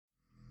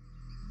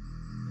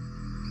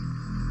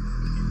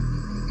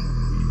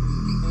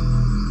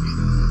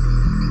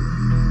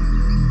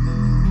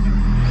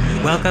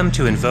Welcome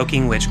to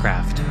Invoking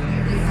Witchcraft,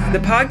 the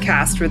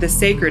podcast where the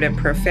sacred and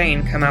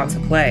profane come out to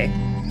play.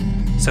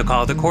 So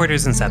call the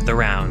quarters and set the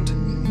round.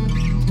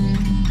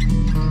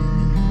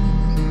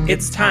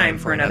 It's time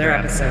for another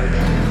episode.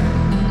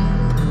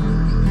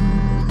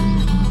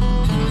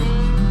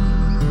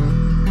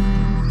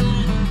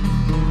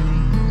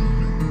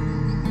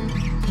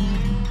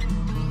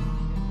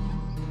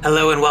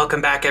 Hello and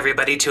welcome back,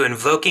 everybody, to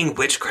Invoking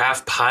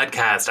Witchcraft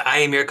Podcast. I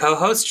am your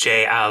co-host,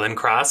 J. Allen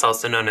Cross,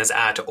 also known as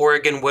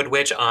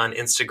 @OregonWoodWitch on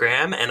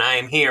Instagram, and I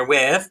am here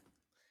with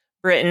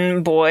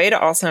Britton Boyd,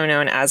 also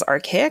known as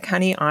Archaic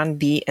Honey on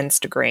the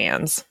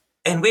Instagrams.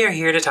 And we are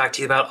here to talk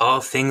to you about all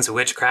things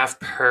witchcraft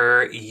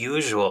per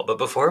usual. But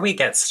before we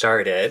get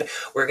started,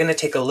 we're going to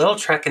take a little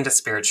trek into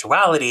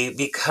spirituality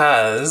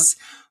because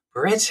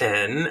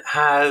Britton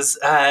has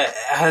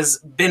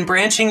been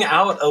branching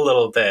out a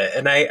little bit.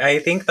 And I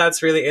think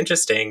that's really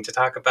interesting to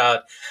talk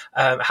about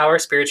how our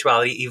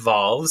spirituality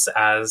evolves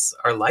as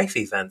our life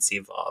events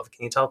evolve.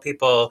 Can you tell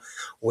people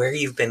where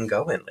you've been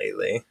going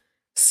lately?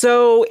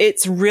 So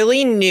it's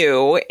really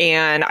new,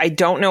 and I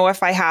don't know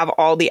if I have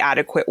all the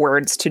adequate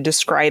words to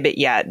describe it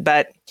yet.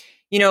 But,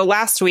 you know,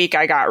 last week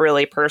I got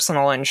really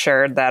personal and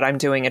shared that I'm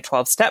doing a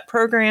 12-step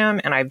program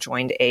and I've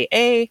joined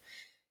AA.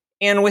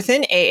 And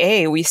within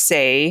AA, we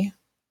say,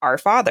 "Our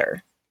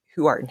Father,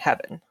 who art in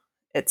heaven,"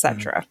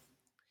 etc.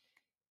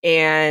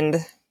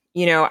 And,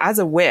 you know, as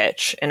a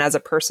witch and as a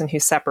person who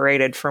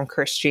separated from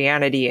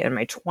Christianity in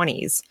my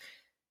 20s,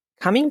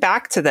 coming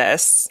back to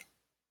this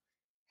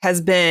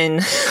has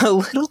been a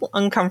little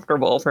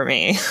uncomfortable for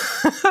me.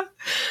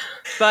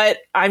 But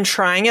I'm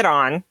trying it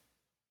on.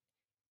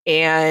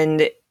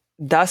 And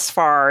thus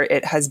far,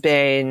 it's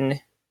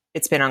been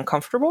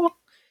uncomfortable,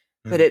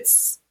 but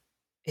it's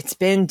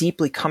been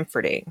deeply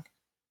comforting.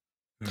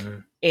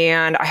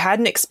 And I had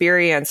an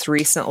experience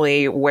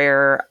recently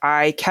where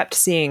I kept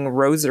seeing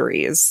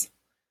rosaries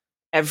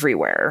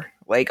everywhere,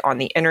 like on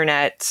the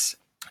internet.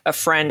 A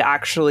friend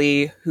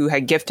actually who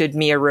had gifted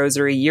me a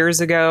rosary years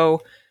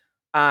ago.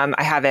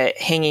 I have it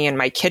hanging in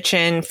my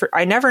kitchen.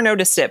 I never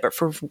noticed it, but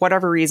for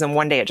whatever reason,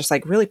 one day it just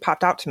like really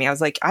popped out to me. I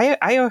was like,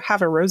 I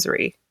have a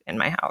rosary in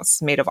my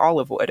house made of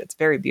olive wood. It's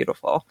very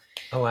beautiful.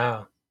 Oh,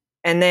 wow.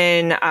 And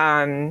then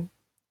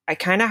I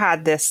kind of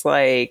had this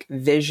like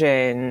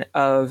vision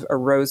of a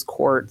rose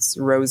quartz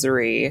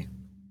rosary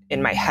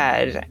in my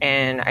head.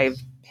 And I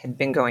had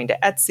been going to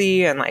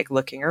Etsy and like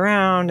looking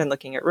around and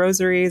looking at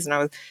rosaries, and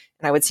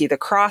I would see the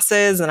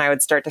crosses and I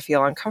would start to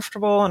feel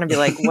uncomfortable, and I'd be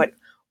like,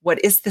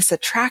 what is this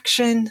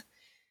attraction?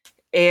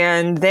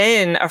 And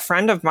then a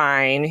friend of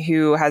mine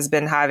who has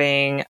been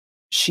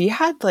she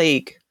had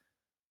like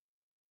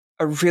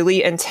a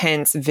really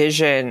intense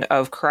vision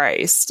of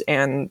Christ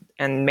and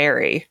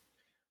Mary.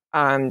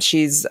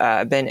 She's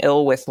been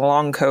ill with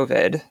long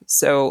COVID.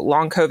 So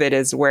long COVID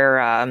is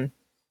where,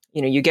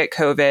 you get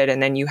COVID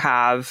and then you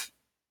have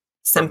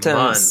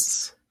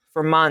symptoms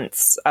for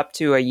months up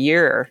to a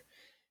year.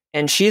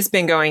 And she's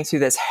been going through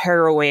this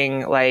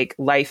harrowing, like,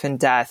 life and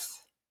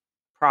death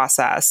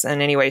process.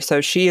 And anyway,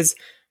 so she's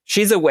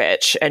a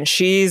witch, and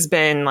she's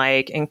been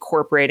like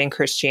incorporating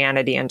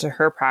Christianity into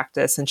her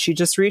practice. And she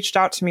just reached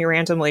out to me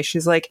randomly.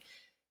 She's like,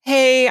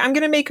 "Hey, I'm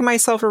going to make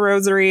myself a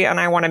rosary and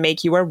I want to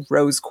make you a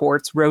rose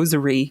quartz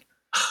rosary."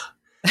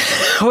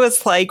 I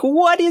was like,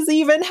 what is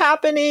even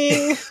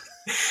happening?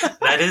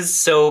 That is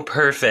so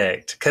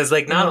perfect. Because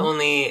like not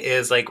only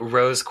is like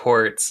rose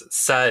quartz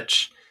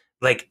such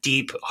like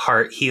deep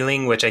heart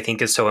healing, which I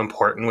think is so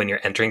important when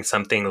you're entering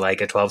something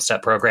like a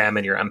 12-step program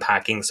and you're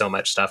unpacking so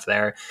much stuff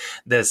there,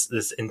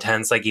 this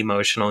intense like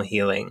emotional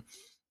healing.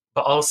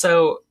 But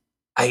also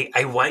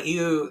I want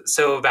you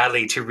so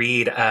badly to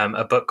read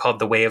a book called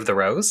The Way of the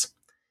Rose.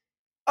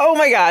 Oh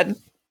my God.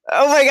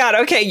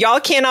 Okay. Y'all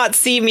cannot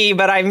see me,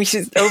 but I'm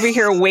just over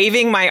here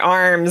waving my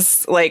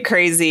arms like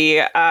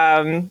crazy.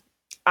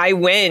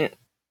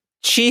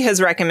 She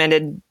has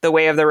recommended The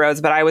Way of the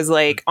Rose, but I was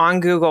like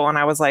on Google and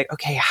I was like,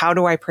 okay, how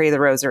do I pray the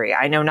rosary?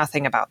 I know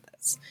nothing about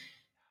this,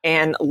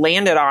 and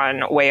landed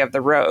on Way of the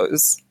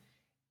Rose.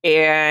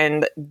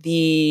 And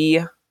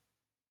the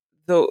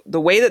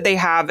way that they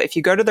have, if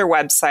you go to their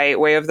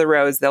website, Way of the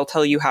Rose, they'll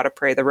tell you how to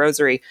pray the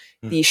rosary.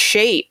 The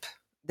shape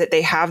that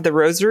they have the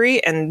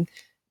rosary and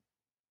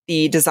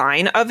the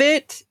design of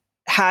it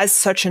has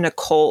such an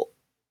occult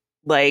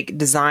like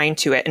design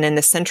to it. And in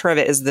the center of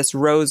it is this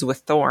rose with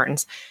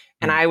thorns.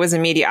 And I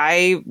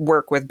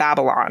work with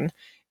Babylon,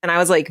 and I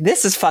was like,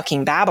 this is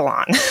fucking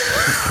Babylon.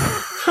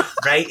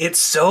 Right? It's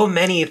so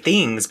many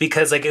things,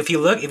 because like if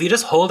you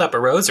just hold up a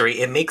rosary,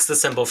 it makes the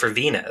symbol for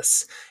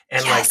Venus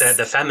and Yes. like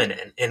the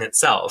feminine in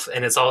itself.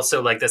 And it's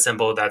also like the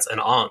symbol that's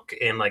an Ankh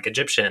in like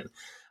Egyptian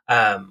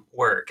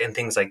work and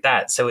things like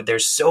that. So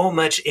there's so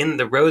much in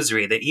the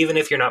rosary that even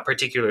if you're not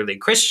particularly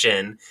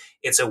Christian,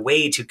 it's a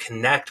way to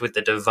connect with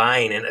the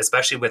divine, and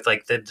especially with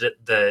like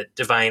the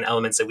divine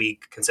elements that we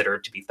consider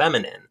to be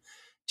feminine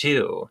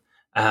too,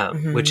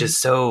 which is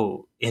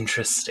so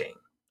interesting.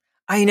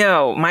 I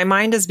know. My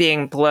mind is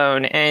being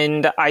blown,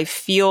 and I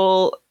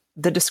feel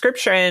the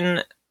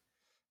description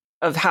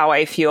of how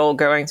I feel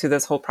going through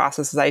this whole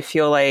process is I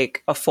feel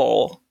like a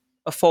foal.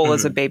 A foal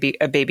is a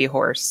baby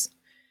horse.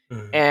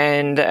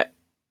 And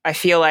I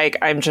feel like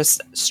I'm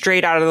just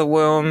straight out of the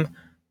womb,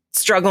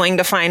 struggling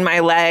to find my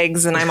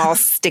legs, and I'm all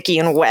sticky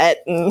and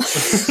wet, and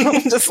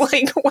I'm just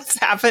like, what's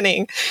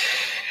happening?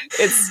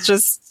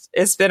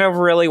 It's been a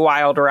really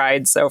wild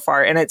ride so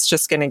far, and it's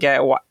just going to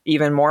get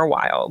even more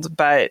wild.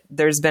 But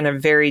there's been a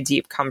very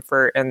deep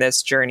comfort in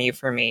this journey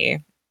for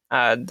me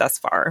thus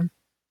far.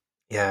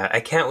 Yeah, I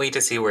can't wait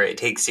to see where it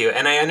takes you.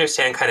 And I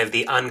understand kind of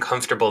the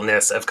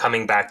uncomfortableness of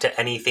coming back to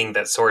anything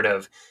that sort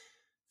of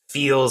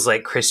feels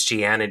like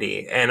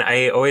Christianity. And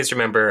I always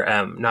remember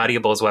Nadia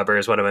Bolz-Weber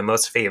is one of my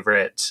most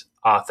favorite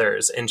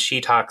authors, and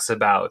she talks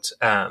about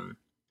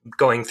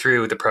going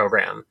through the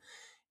program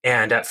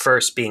and at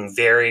first being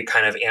very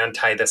kind of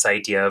anti this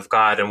idea of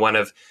God. And one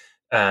of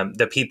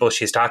the people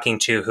she's talking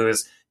to,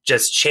 who's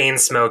just chain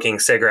smoking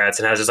cigarettes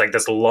and has just like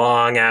this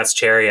long ass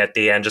cherry at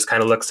the end, just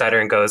kind of looks at her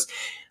and goes,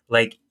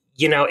 like,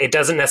 you know, it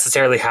doesn't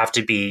necessarily have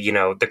to be, you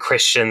know, the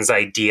Christian's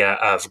idea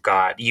of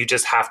God. You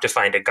just have to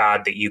find a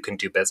God that you can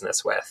do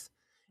business with.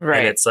 Right.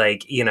 And it's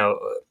like, you know,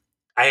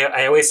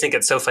 I always think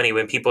it's so funny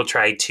when people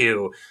try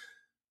to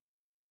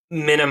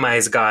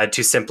minimize God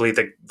to simply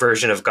the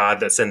version of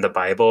God that's in the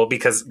Bible,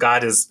 because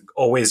God is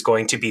always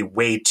going to be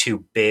way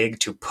too big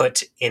to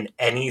put in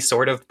any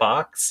sort of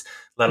box,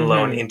 let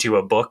alone into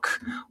a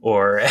book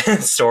or a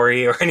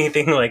story or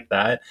anything like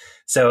that.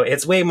 So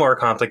it's way more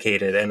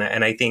complicated. And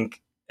I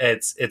think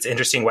it's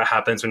interesting what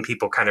happens when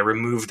people kind of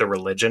remove the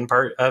religion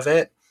part of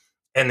it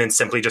and then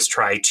simply just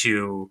try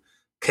to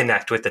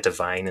connect with the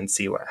divine and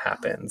see what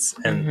happens.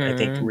 And I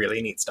think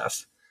really neat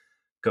stuff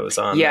goes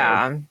on.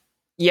 Yeah.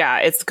 Yeah.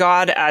 It's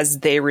God as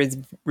they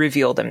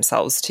reveal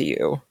themselves to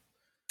you.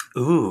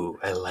 Ooh,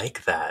 I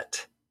like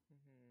that.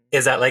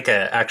 Is that like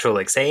a actual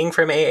like saying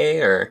from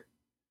AA, or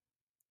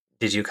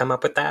did you come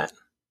up with that?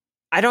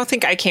 I don't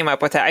think I came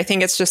up with it. I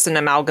think it's just an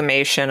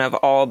amalgamation of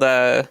all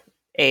the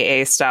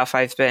AA stuff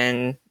I've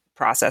been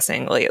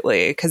processing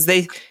lately, because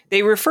they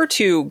refer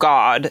to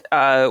God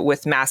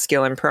with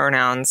masculine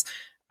pronouns,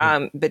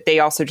 but they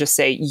also just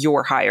say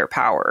your higher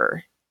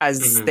power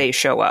as they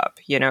show up.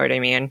 You know what I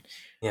mean?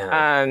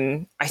 Yeah.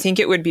 I think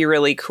it would be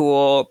really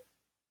cool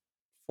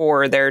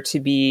for there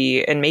to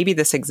be, and maybe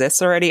this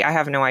exists already, I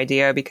have no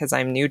idea because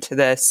I'm new to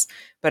this,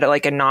 but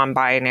like a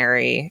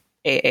non-binary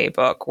AA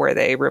book where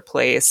they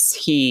replace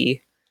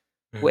he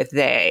with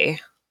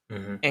they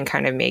and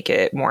kind of make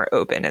it more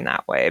open in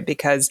that way.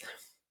 Because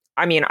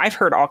I mean, I've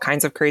heard all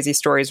kinds of crazy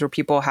stories where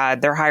people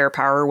had their higher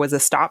power was a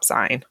stop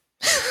sign.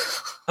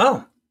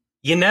 Oh,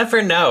 you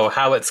never know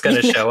how it's going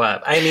to show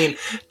up. I mean,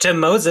 to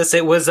Moses,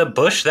 it was a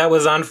bush that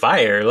was on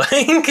fire. Like,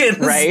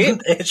 right?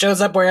 It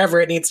shows up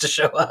wherever it needs to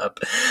show up.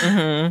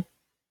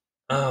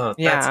 Oh,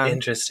 that's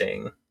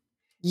interesting.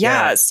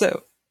 Yeah.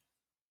 So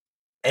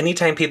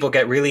anytime people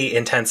get really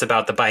intense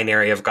about the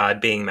binary of God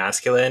being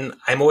masculine,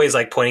 I'm always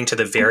like pointing to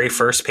the very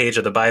first page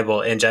of the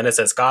Bible in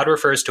Genesis. God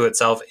refers to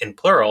itself in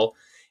plural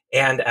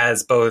and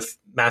as both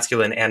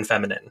masculine and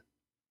feminine.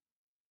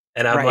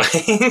 And I'm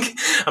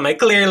like,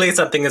 clearly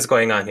something is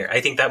going on here. I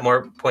think that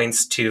more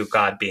points to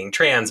God being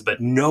trans,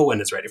 but no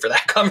one is ready for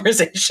that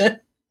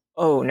conversation.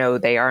 Oh, no,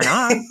 they are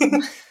not.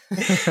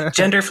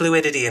 Gender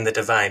fluidity in the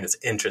divine is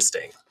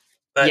interesting.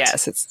 But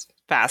yes, it's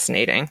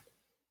fascinating.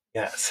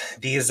 Yes,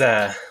 these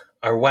are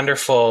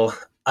wonderful,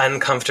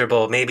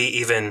 uncomfortable, maybe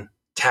even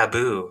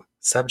taboo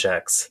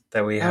subjects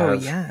that we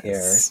have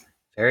here.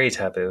 Very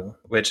taboo,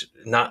 which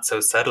not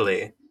so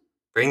subtly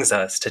brings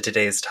us to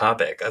today's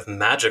topic of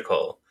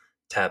magical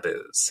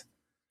taboos,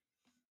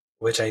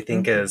 which I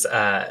think is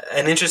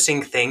an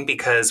interesting thing,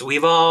 because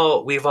we've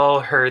all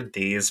heard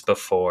these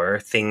before.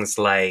 Things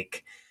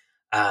like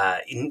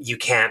you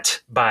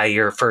can't buy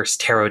your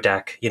first tarot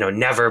deck,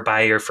 never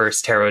buy your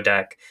first tarot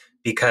deck,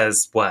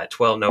 because what?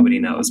 Well, nobody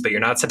knows, but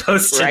you're not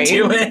supposed to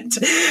do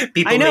it.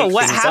 People, I know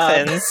what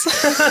happens.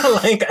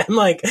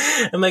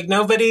 I'm like,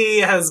 nobody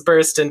has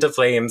burst into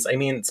flames. I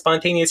mean,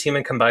 spontaneous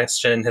human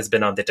combustion has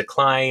been on the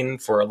decline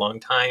for a long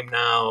time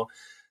now.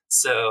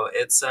 So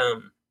it's,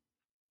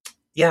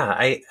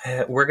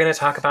 we're going to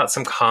talk about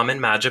some common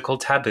magical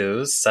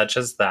taboos such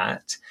as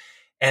that.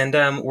 And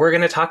we're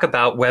going to talk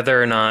about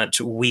whether or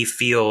not we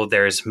feel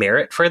there's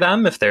merit for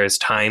them, if there's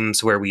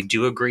times where we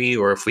do agree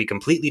or if we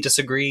completely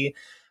disagree.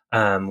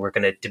 We're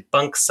going to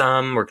debunk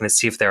some. We're going to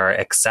see if there are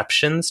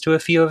exceptions to a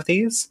few of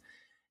these,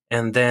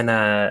 and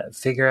then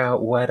figure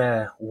out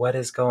what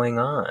is going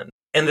on.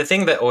 And the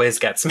thing that always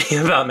gets me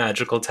about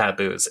magical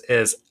taboos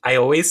is I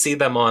always see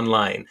them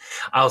online.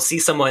 I'll see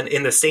someone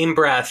in the same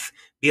breath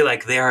be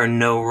like, there are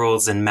no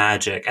rules in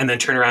magic, and then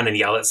turn around and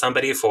yell at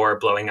somebody for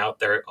blowing out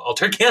their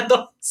altar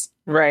candles.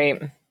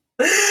 Right.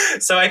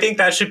 So I think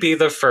that should be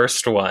the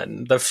first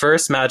one. The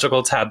first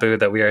magical taboo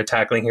that we are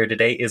tackling here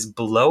today is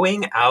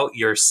blowing out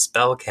your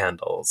spell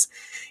candles.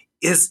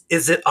 Is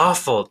it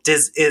awful?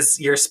 Is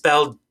your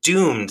spell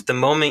doomed the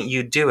moment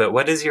you do it?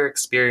 What is your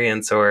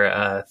experience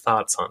or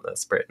thoughts on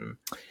this, Britton?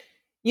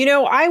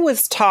 I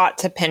was taught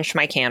to pinch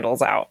my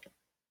candles out.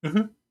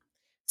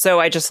 So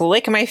I just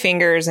lick my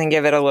fingers and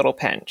give it a little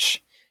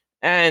pinch.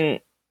 And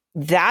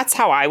that's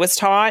how I was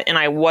taught. And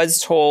I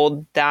was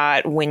told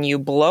that when you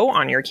blow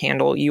on your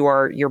candle,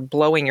 you're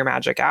blowing your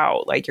magic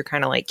out. Like you're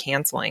kind of like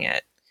canceling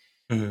it.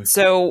 Mhm.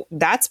 So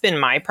that's been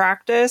my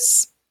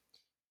practice.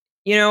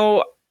 You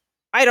know,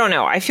 I don't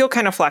know. I feel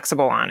kind of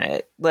flexible on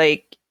it.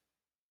 Like,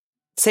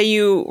 say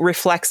you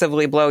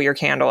reflexively blow your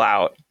candle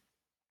out.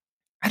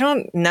 I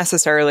don't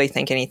necessarily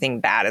think anything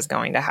bad is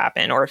going to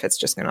happen, or if it's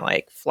just going to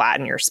like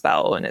flatten your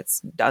spell and it's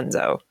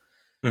donezo.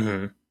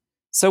 Mm-hmm.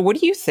 So what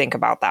do you think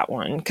about that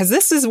one? Because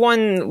this is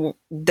one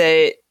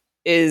that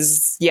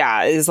is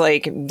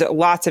like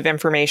lots of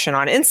information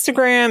on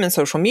Instagram and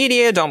social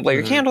media. Don't blow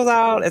your candles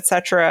out,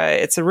 etc.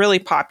 It's a really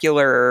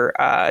popular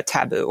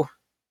taboo.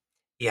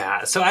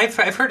 Yeah, so I've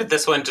heard of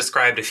this one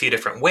described a few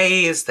different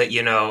ways, that,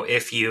 you know,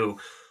 if you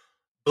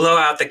blow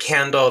out the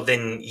candle,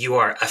 then you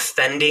are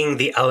offending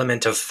the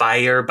element of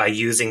fire by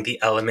using the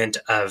element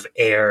of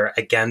air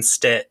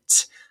against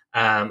it.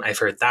 I've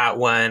heard that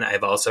one.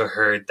 I've also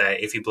heard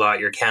that if you blow out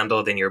your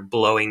candle, then you're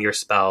blowing your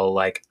spell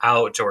like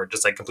out, or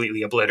just like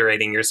completely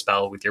obliterating your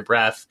spell with your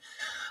breath.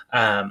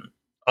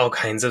 All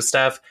kinds of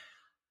stuff.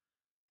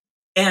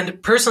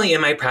 And personally,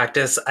 in my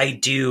practice, I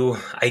do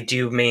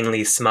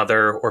mainly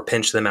smother or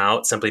pinch them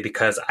out, simply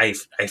because I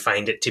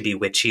find it to be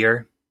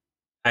witchier.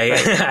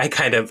 I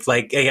kind of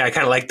like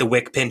the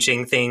wick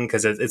pinching thing,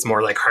 because it's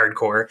more like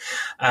hardcore.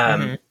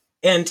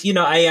 And, you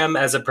know, I am,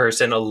 as a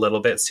person, a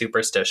little bit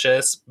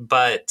superstitious,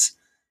 but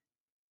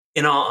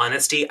in all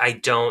honesty, I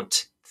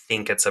don't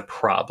think it's a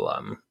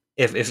problem.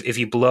 If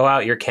you blow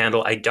out your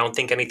candle, I don't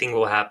think anything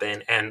will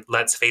happen. And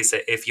let's face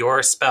it, if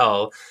your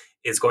spell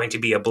is going to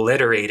be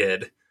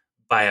obliterated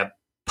by a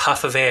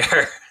puff of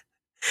air,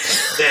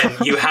 then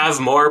you have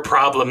more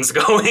problems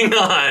going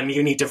on.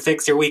 You need to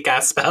fix your weak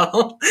ass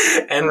spell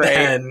and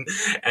then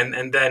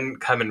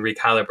come and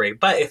recalibrate.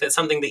 But if it's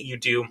something that you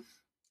do,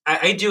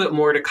 I do it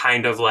more to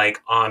kind of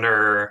like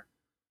honor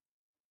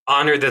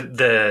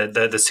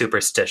the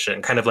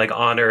superstition, kind of like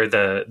honor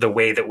the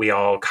way that we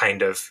all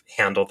kind of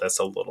handle this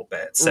a little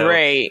bit. So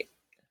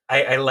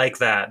I like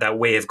that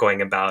way of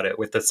going about it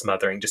with the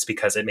smothering, just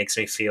because it makes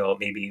me feel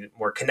maybe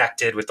more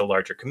connected with the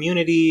larger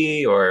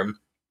community or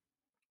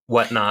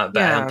whatnot,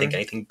 but I don't think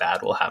anything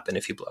bad will happen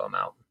if you blow them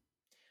out.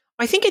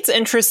 I think it's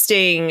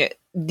interesting,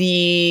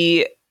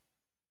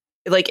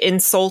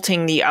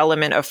 insulting the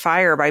element of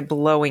fire by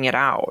blowing it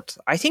out.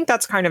 I think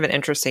that's kind of an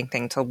interesting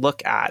thing to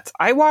look at.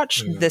 I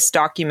watched this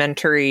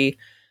documentary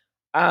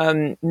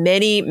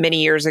many,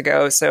 many years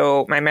ago,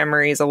 so my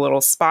memory is a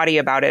little spotty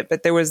about it,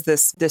 but there was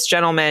this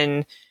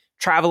gentleman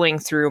traveling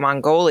through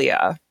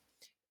Mongolia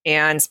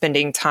and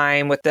spending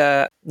time with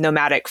the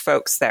nomadic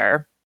folks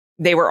there.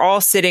 They were all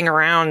sitting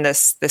around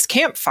this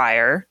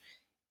campfire,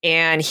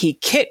 and he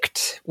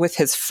kicked with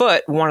his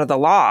foot one of the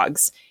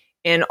logs,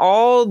 and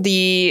all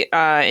the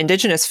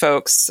indigenous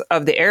folks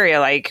of the area,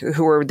 like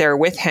who were there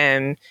with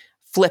him,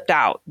 flipped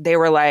out. They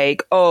were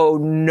like, "Oh,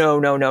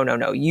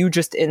 no. You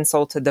just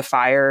insulted the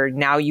fire.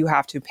 Now you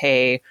have to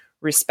pay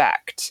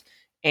respect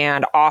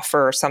and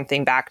offer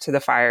something back to the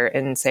fire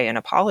and say an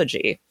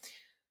apology."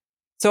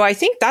 So I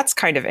think that's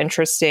kind of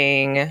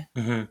interesting.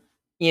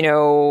 You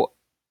know,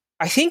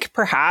 I think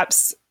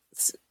perhaps,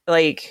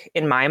 like,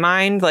 in my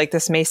mind, like,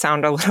 this may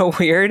sound a little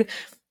weird.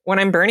 When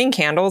I'm burning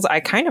candles, I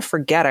kind of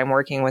forget I'm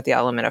working with the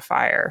element of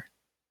fire.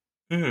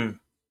 Is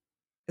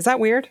that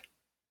weird?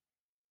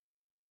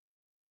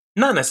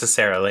 Not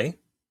necessarily.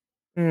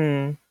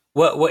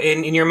 What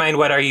in your mind,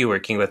 what are you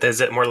working with?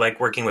 Is it more like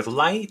working with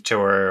light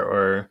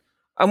or?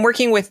 I'm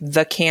working with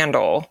the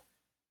candle.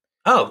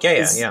 Oh,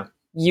 yeah.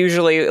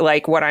 Usually,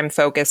 like, what I'm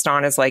focused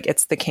on is like,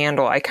 it's the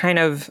candle. I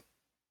guess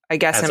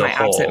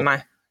as in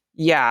my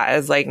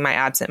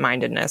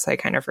absent-mindedness, I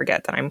kind of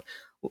forget that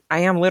I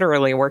am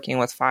literally working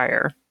with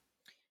fire.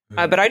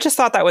 But I just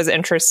thought that was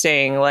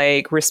interesting,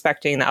 like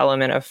respecting the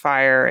element of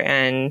fire.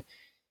 And,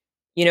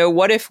 you know,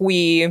 what if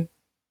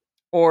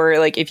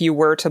if you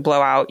were to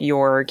blow out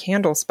your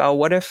candle spell,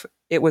 what if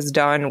it was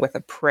done with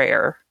a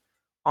prayer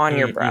on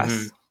your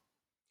breath?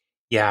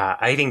 Yeah,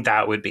 I think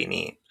that would be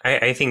neat.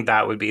 I think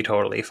that would be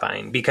totally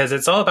fine, because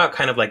it's all about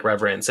kind of like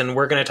reverence. And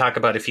we're going to talk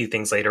about a few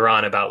things later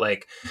on about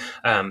like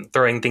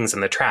throwing things in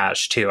the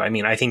trash too. I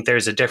mean, I think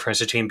there's a difference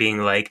between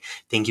being like,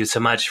 thank you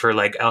so much for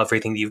like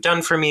everything that you've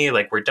done for me.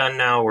 Like, we're done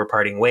now, we're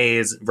parting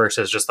ways,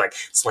 versus just like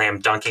slam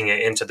dunking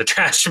it into the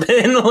trash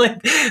bin.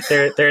 Like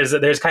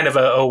there's kind of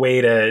a way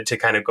to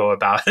kind of go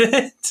about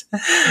it.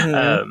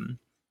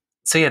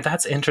 So yeah,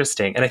 that's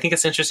interesting. And I think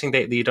it's interesting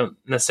that you don't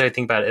necessarily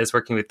think about it as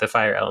working with the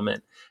fire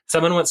element.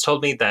 Someone once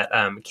told me that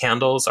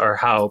candles are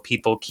how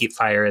people keep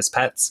fire as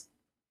pets.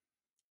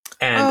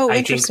 And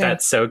I think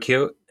that's so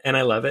cute. And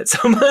I love it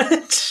so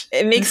much.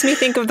 It makes me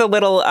think of the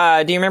little,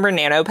 do you remember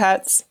Nano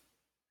Pets?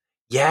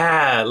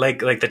 Yeah, like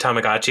the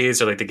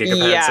Tamagotchis or like the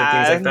Gigapets and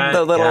things like that.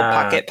 The little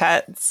pocket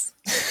pets.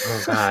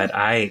 Oh God,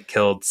 I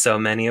killed so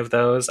many of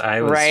those.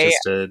 I was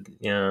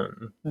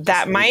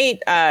That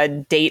might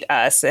date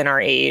us in our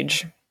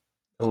age.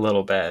 A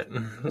little bit.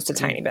 Just a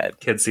tiny bit.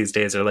 Kids these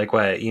days are like,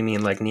 what? You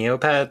mean like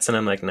Neopets? And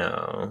I'm like,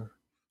 no.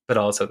 but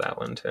also that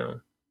one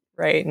too.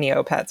 Right.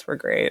 Neopets were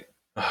great.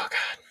 Oh,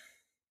 God.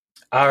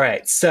 All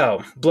right,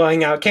 so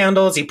blowing out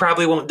candles, you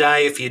probably won't die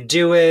if you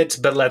do it,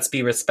 but let's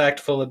be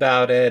respectful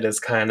about it is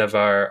kind of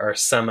our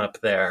sum up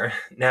there.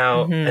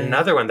 Now,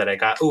 another one that I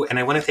got, and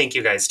I want to thank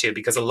you guys too,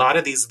 because a lot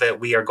of these that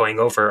we are going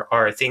over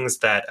are things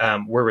that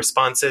were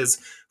responses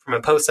from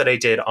a post that I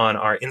did on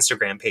our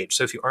Instagram page.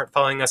 So if you aren't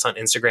following us on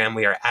Instagram,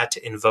 we are at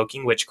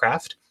Invoking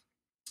Witchcraft.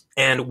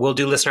 And we'll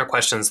do listener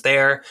questions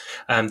there.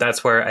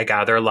 That's where I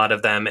gather a lot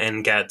of them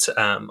and get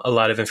a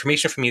lot of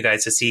information from you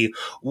guys to see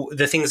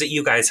the things that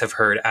you guys have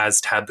heard as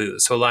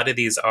taboos. So a lot of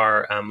these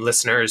are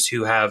listeners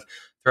who have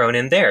thrown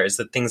in theirs,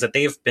 the things that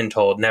they've been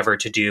told never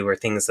to do, or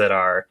things that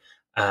are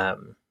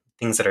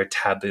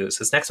taboos.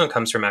 This next one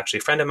comes from actually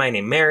a friend of mine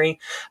named Mary.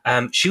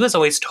 She was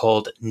always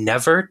told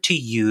never to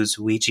use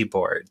Ouija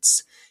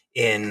boards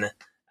in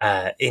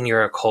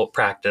your occult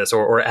practice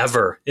or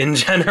ever in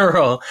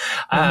general.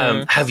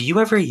 Have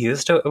you ever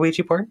used a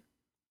Ouija board?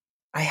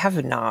 I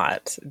have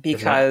not,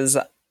 because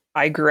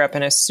I grew up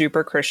in a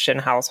super Christian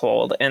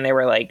household and they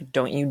were like,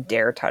 don't you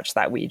dare touch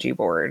that Ouija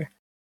board.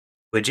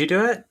 Would you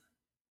do it?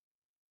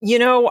 You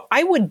know,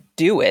 I would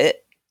do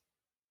it.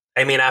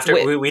 I mean,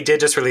 after we did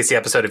just release the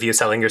episode of you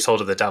selling your soul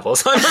to the devil,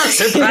 so I'm not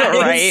surprised.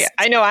 Right?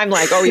 I know, I'm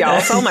like, oh yeah,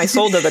 I'll sell my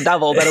soul to the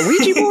devil, but a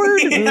Ouija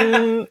board?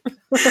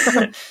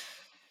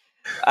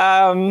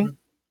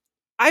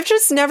 I've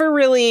just never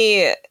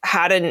really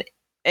had an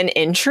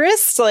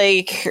interest.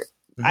 Like,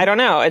 I don't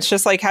know. It's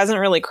just like hasn't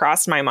really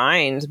crossed my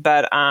mind.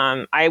 But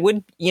I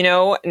would,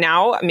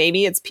 now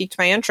maybe it's piqued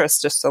my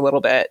interest just a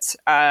little bit.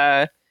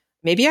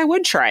 Maybe I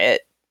would try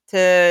it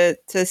to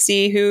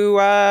see who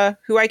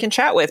I can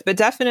chat with. But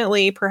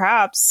definitely,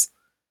 perhaps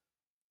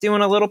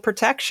doing a little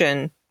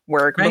protection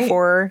work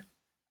before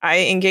I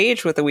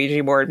engage with the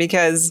Ouija board,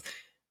 because.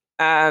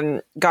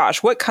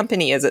 Gosh, what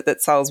company is it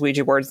that sells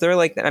Ouija boards? They're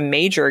like a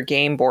major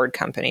game board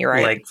company,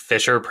 right? Like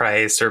Fisher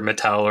Price or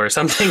Mattel or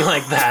something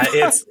like that.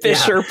 It's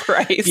Fisher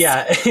Price.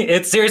 Yeah,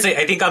 it's seriously.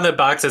 I think on the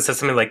box it says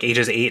something like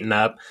ages 8 and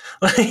up.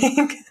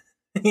 Like,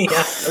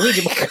 yeah, a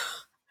Ouija board.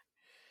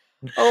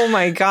 Oh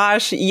my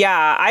gosh.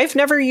 Yeah, I've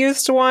never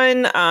used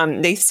one.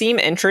 They seem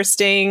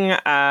interesting.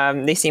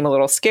 They seem a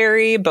little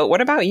scary, but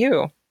what about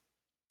you?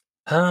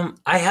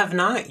 I have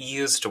not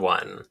used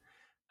one.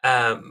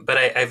 But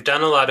I've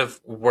done a lot of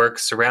work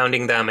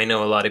surrounding them. I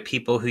know a lot of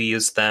people who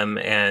use them,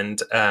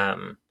 and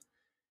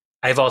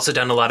I've also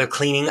done a lot of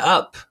cleaning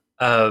up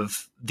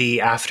of the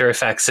after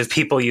effects of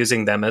people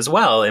using them as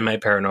well in my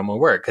paranormal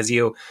work. Because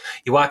you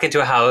walk into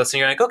a house and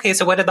you're like, okay,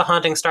 so when did the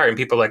haunting start? And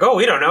people are like, oh,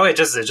 we don't know, it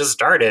just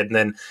started. And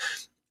then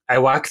I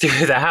walk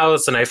through the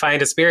house and I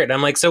find a spirit, and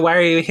I'm like, so why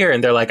are you here?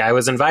 And they're like, I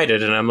was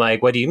invited. And I'm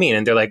like, what do you mean?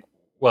 And they're like,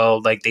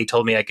 well, like they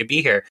told me I could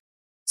be here.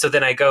 So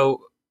then I go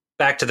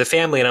back to the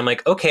family and I'm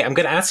like, okay, I'm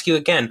going to ask you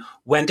again,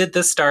 when did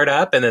this start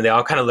up? And then they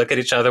all kind of look at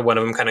each other. One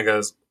of them kind of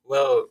goes,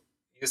 well,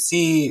 you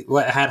see,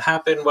 what had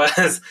happened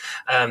was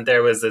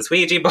there was this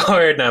Ouija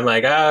board. And I'm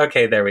like, oh,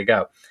 okay, there we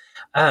go.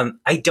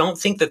 I don't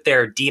think that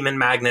they're demon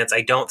magnets.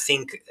 I don't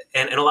think,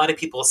 and a lot of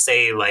people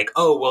say like,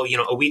 oh, well,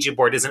 a Ouija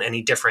board isn't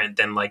any different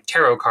than like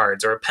tarot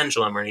cards or a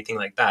pendulum or anything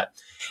like that.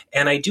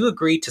 And I do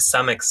agree to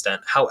some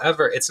extent.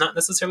 However, it's not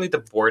necessarily the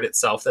board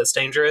itself that's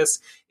dangerous.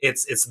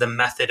 It's the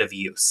method of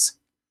use.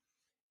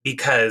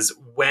 Because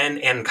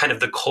and kind of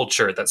the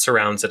culture that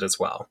surrounds it as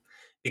well.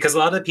 Because a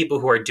lot of the people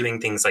who are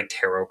doing things like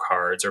tarot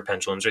cards or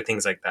pendulums or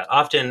things like that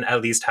often at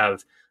least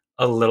have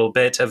a little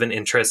bit of an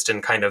interest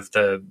in kind of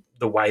the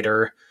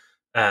wider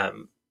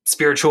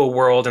spiritual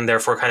world, and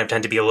therefore kind of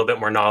tend to be a little bit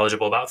more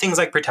knowledgeable about things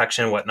like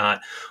protection and whatnot.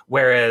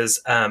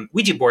 Whereas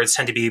Ouija boards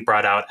tend to be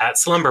brought out at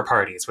slumber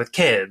parties with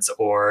kids,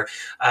 or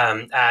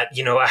at,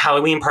 a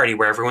Halloween party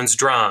where everyone's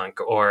drunk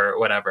or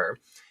whatever.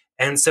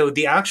 And so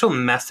the actual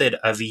method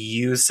of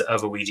use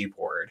of a Ouija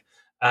board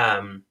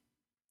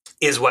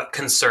is what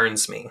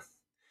concerns me.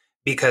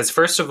 Because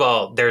first of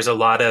all, there's a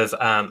lot of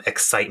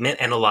excitement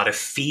and a lot of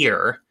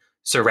fear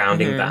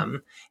surrounding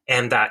them.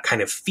 And that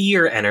kind of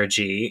fear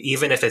energy,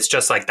 even if it's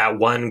just like that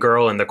one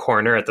girl in the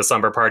corner at the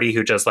slumber party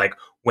who just like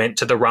went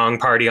to the wrong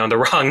party on the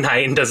wrong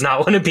night and does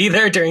not want to be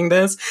there during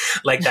this,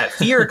 like that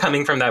fear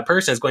coming from that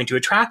person is going to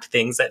attract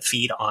things that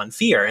feed on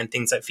fear. And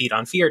things that feed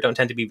on fear don't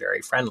tend to be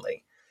very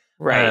friendly.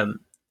 Right.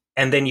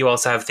 And then you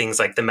also have things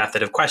like the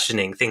method of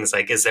questioning, things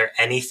like, is there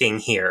anything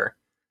here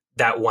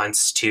that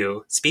wants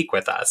to speak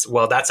with us?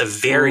 Well, that's a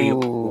very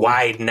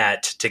wide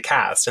net to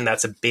cast, and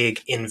that's a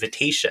big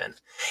invitation.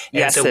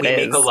 Yes, and so we is.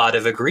 make a lot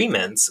of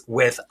agreements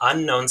with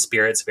unknown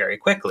spirits very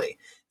quickly.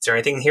 Is there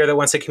anything here that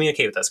wants to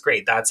communicate with us?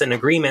 Great. That's an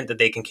agreement that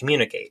they can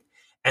communicate.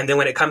 And then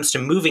when it comes to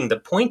moving the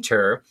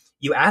pointer,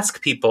 you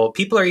ask people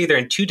are either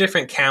in two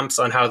different camps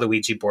on how the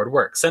Ouija board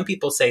works. Some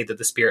people say that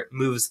the spirit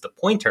moves the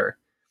pointer.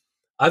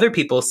 Other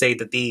people say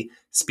that the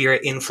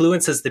spirit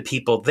influences the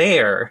people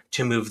there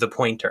to move the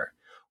pointer,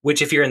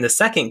 which if you're in the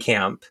second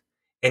camp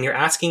and you're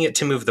asking it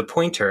to move the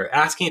pointer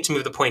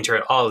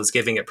at all is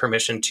giving it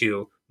permission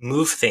to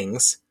move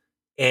things,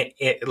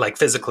 like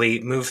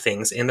physically move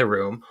things in the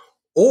room.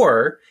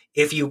 Or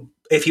if you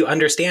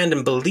understand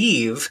and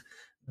believe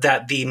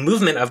that the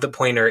movement of the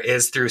pointer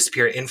is through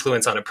spirit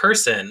influence on a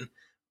person,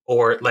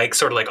 or like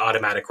sort of like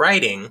automatic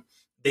writing,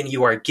 then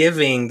you are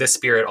giving the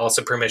spirit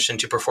also permission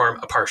to perform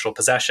a partial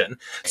possession.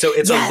 So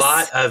it's a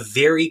lot of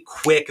very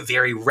quick,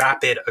 very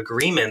rapid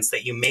agreements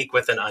that you make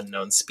with an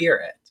unknown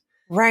spirit.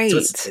 Right. So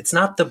it's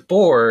not the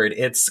board,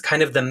 it's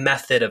kind of the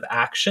method of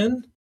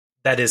action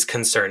that is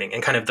concerning,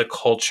 and kind of the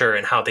culture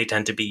and how they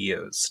tend to be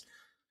used.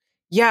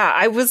 Yeah,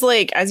 I was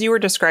like, as you were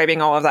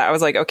describing all of that, I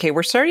was like, okay,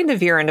 we're starting to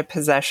veer into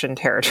possession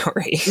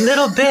territory.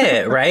 Little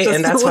bit, right?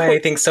 And that's why I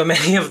think so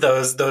many of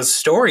those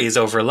stories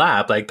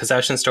overlap, like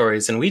possession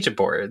stories and Ouija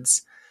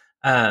boards.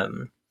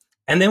 And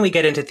then we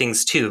get into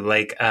things too,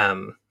 like,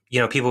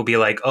 people be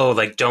like, oh,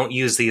 like, don't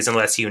use these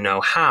unless you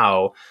know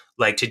how,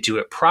 like, to do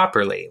it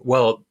properly.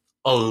 Well,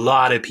 a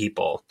lot of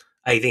people,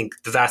 I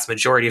think the vast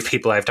majority of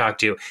people I've talked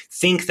to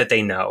think that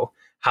they know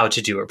how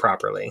to do it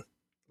properly.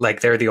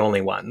 Like, they're the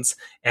only ones.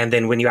 And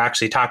then when you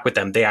actually talk with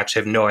them, they actually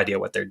have no idea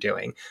what they're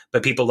doing.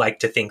 But people like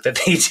to think that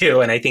they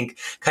do. And I think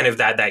kind of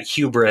that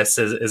hubris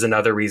is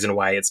another reason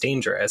why it's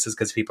dangerous, is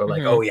because people are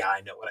like, oh, yeah,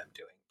 I know what I'm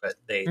doing. But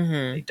they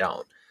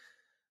don't,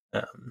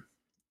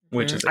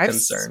 which is a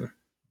concern.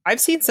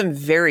 I've seen some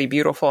very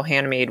beautiful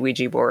handmade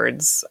Ouija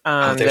boards.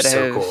 They're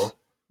so cool.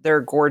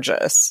 They're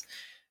gorgeous.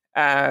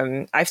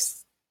 This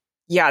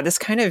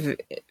kind of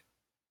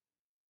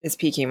is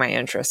piquing my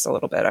interest a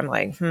little bit. I'm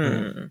like,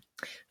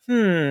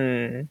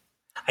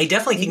 I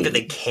definitely think that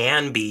they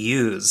can be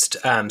used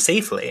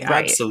safely.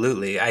 Right.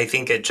 Absolutely. I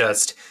think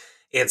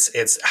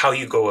it's how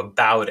you go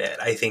about it.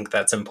 I think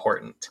that's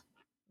important.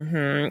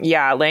 Mm-hmm.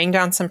 Yeah, laying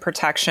down some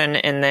protection,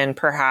 and then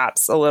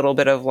perhaps a little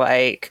bit of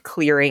like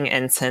clearing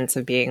incense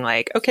of being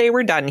like, okay,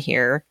 we're done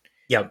here.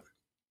 Yep.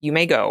 You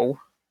may go.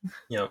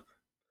 Yep.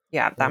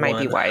 Yeah, that might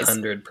be wise.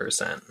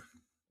 100%.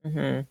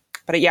 Mm-hmm.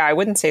 But yeah, I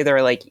wouldn't say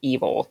they're like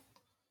evil.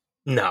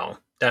 No,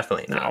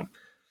 definitely not.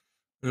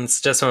 No.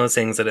 It's just one of those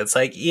things that it's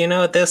like,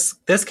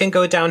 this can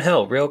go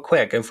downhill real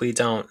quick if we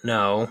don't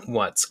know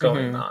what's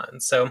going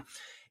on. So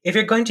if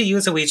you're going to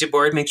use a Ouija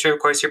board, make sure, of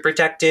course, you're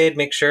protected.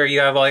 Make sure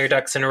you have all your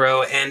ducks in a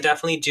row, and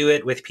definitely do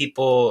it with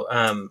people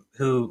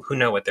who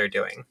know what they're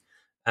doing.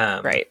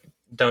 Right.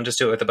 Don't just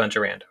do it with a bunch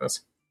of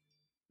randos.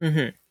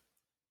 Mm-hmm.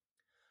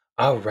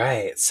 All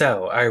right.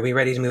 So are we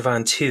ready to move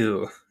on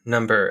to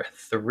number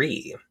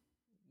 3?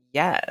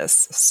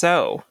 Yes.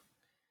 So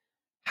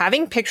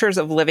having pictures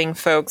of living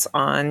folks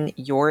on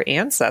your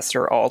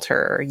ancestor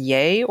altar,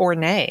 yay or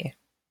nay?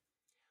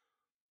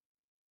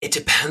 It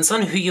depends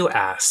on who you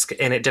ask,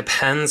 and it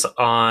depends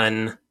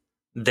on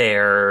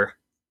their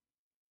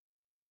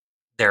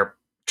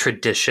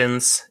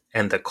traditions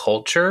and the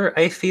culture,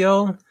 I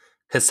feel,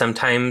 because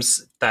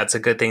sometimes that's a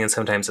good thing and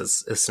sometimes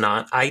it's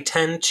not. I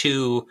tend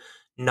to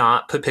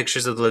not put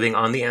pictures of the living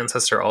on the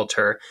ancestor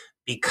altar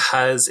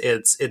because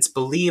it's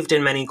believed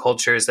in many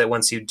cultures that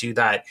once you do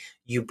that,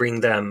 you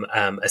bring them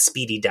a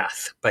speedy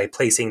death by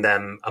placing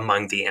them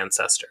among the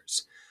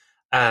ancestors.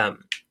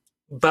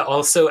 But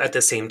also at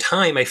the same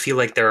time, I feel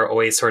like there are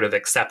always sort of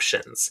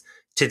exceptions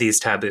to these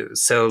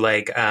taboos. So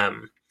like,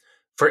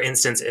 for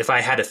instance, if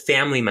I had a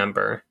family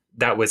member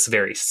that was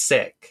very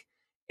sick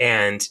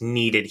and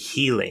needed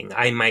healing,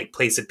 I might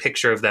place a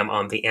picture of them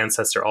on the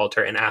ancestor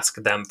altar and ask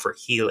them for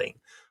healing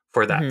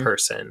for that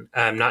person.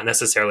 Not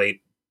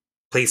necessarily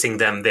placing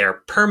them there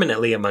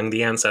permanently among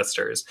the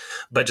ancestors,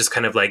 but just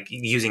kind of like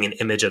using an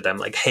image of them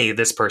like, hey,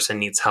 this person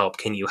needs help.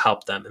 Can you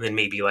help them? And then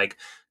maybe like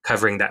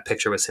covering that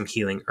picture with some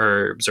healing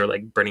herbs or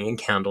like burning a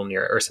candle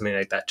near it or something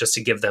like that, just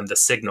to give them the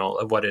signal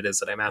of what it is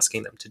that I'm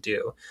asking them to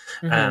do.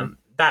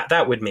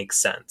 That would make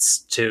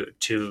sense to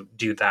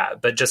do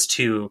that. But just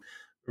to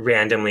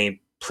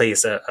randomly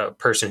place a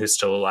person who's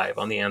still alive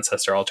on the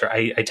ancestor altar,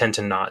 I tend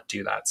to not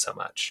do that so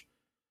much.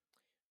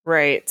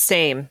 Right.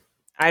 Same.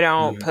 I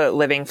don't put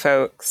living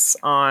folks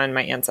on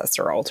my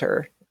ancestor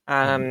altar.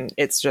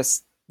 It's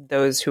just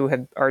those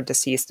who are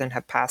deceased and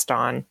have passed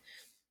on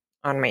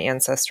my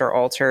ancestor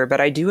altar. But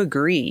I do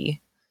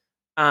agree.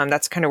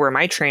 That's kind of where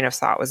my train of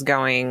thought was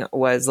going,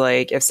 was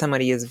like, if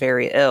somebody is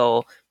very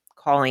ill,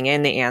 calling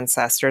in the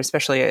ancestors,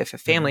 especially if a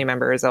family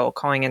member is ill,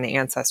 calling in the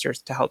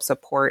ancestors to help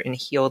support and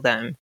heal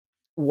them.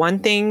 One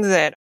thing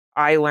that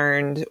I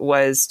learned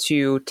was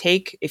to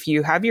take, if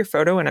you have your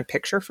photo in a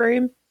picture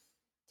frame,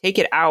 take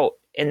it out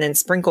and then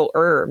sprinkle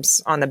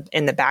herbs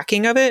in the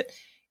backing of it.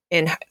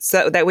 And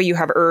so that way you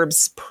have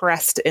herbs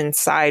pressed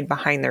inside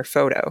behind their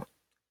photo.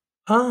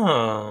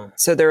 Oh.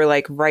 So they're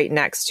like right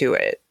next to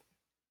it.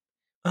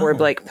 Or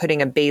like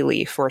putting a bay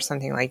leaf or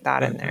something like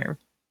that in there.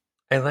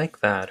 I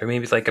like that. Or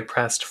maybe like a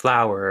pressed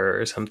flower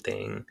or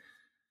something.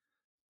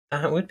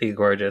 That would be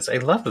gorgeous. I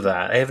love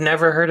that. I have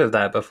never heard of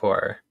that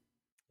before.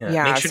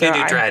 Yeah, make sure to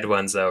do dried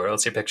ones though, or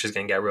else your picture's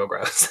gonna get real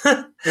gross.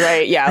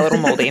 Right? Yeah, a little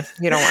moldy.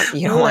 You don't want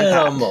that.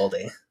 A little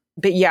moldy.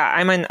 But yeah,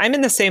 I'm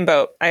in the same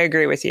boat. I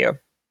agree with you.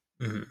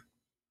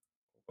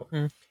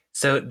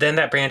 So then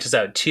that branches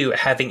out to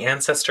having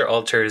ancestor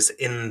altars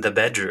in the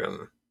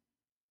bedroom.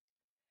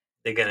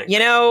 They're gonna,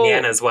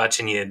 Nana's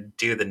watching you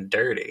do the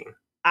dirty.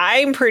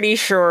 I'm pretty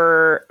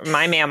sure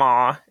my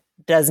mama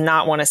does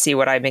not want to see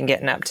what I've been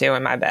getting up to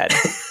in my bed.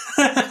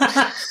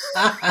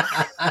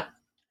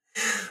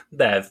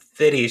 The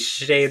 50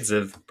 Shades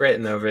of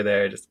Britain over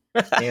there, just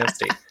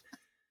nasty.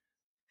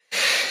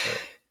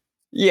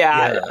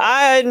 Yeah,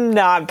 I'm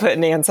not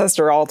putting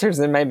ancestor altars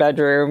in my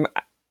bedroom.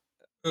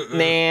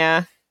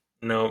 Nah.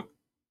 No,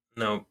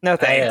 no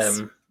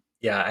thanks.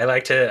 I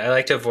like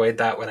to avoid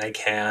that when I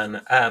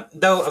can.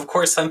 Though, of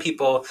course, some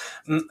people,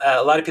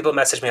 a lot of people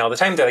message me all the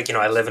time. They're like,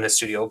 I live in a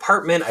studio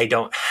apartment. I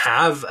don't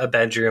have a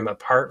bedroom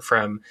apart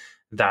from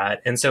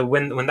that. And so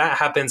when that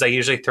happens, I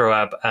usually throw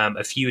up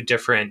a few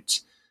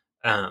different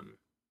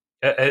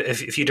a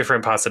few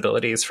different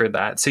possibilities for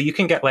that. So you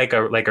can get like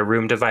a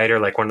room divider,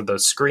 like one of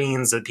those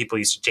screens that people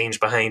used to change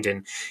behind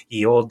in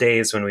the old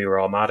days when we were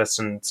all modest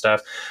and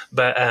stuff.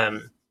 But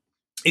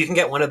you can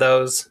get one of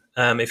those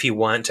if you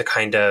want to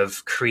kind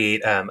of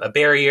create a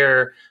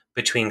barrier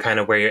between kind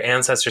of where your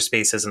ancestor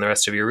space is and the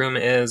rest of your room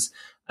is.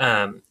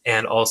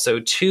 And also,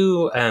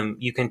 too,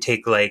 you can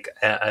take like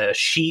a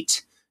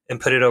sheet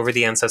and put it over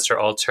the ancestor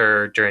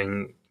altar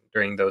during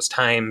those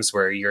times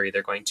where you're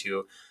either going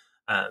to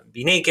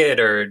be naked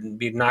or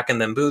be knocking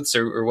them boots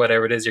or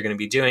whatever it is you're going to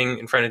be doing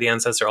in front of the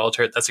ancestor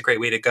altar. That's a great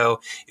way to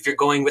go. If you're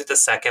going with the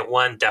second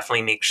one,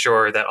 definitely make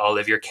sure that all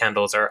of your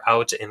candles are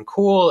out and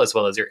cool, as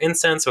well as your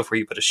incense before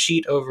you put a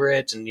sheet over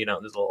it and,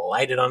 just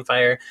light it on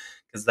fire,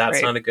 because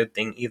that's not a good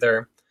thing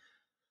either.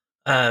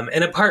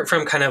 And apart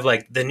from kind of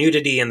like the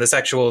nudity and the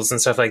sexuals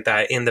and stuff like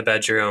that in the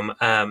bedroom,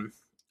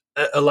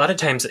 a lot of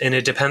times, and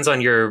it depends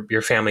on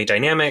your family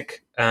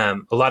dynamic,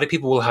 a lot of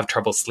people will have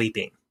trouble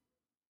sleeping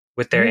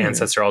with their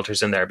ancestor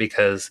altars in there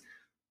because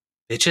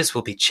bitches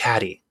will be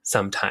chatty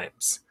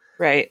sometimes.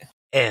 Right.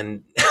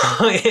 And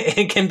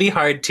it can be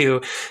hard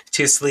to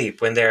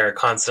sleep when they're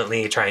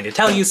constantly trying to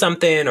tell you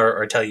something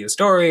or tell you a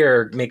story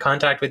or make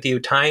contact with you.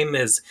 Time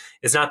is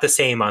not the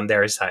same on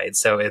their side.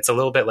 So it's a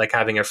little bit like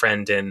having a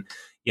friend in,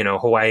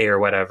 Hawaii or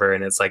whatever,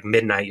 and it's like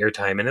midnight your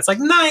time and it's like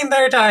 9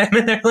 their time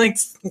and they're like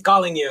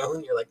calling you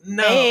and you're like,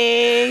 no.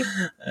 Hey.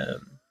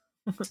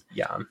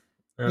 Yeah.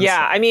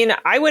 Yeah, I mean,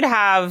 I would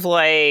have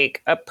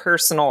like a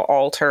personal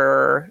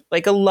altar,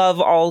 like a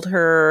love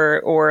altar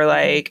or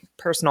like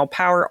personal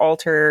power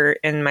altar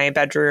in my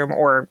bedroom,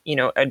 or,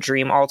 a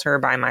dream altar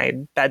by my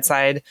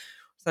bedside,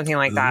 something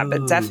like that.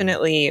 But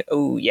definitely,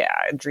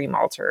 a dream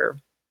altar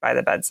by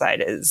the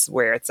bedside is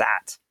where it's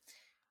at.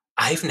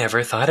 I've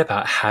never thought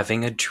about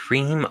having a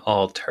dream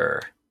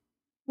altar.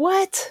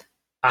 What?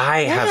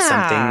 I have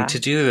something to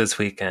do this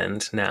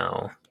weekend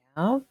now.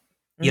 Oh.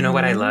 You know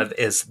what I love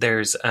is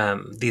there's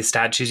these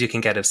statues you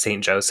can get of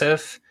Saint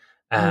Joseph,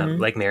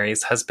 like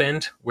Mary's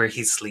husband, where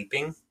he's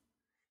sleeping,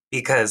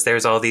 because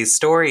there's all these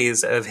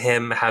stories of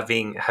him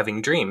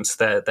having dreams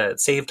that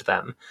saved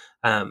them.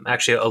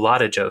 Actually, a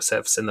lot of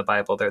Josephs in the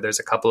Bible. There's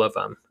a couple of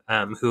them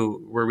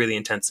who were really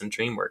intense in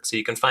dream work. So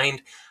you can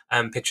find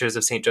pictures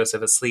of Saint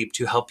Joseph asleep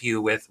to help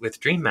you with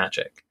dream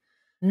magic.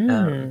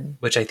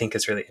 Which I think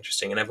is really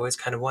interesting. And I've always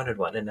kind of wanted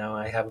one, and now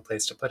I have a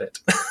place to put it.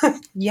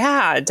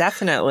 Yeah,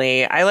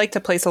 definitely. I like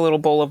to place a little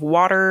bowl of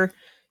water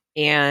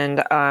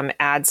and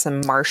add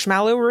some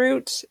marshmallow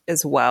root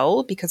as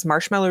well, because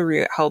marshmallow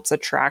root helps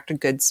attract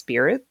good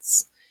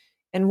spirits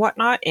and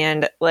whatnot.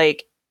 And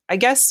I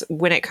guess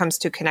when it comes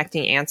to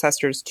connecting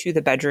ancestors to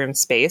the bedroom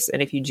space,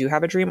 and if you do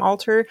have a dream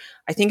altar,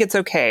 I think it's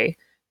okay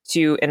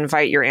to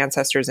invite your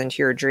ancestors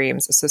into your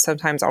dreams. So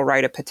sometimes I'll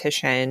write a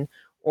petition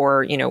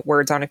or,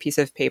 words on a piece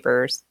of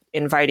paper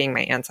inviting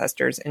my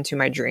ancestors into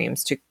my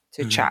dreams to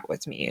chat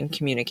with me and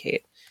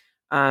communicate.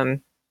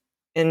 And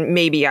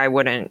maybe I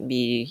wouldn't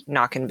be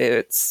knocking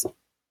boots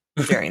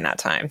during that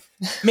time.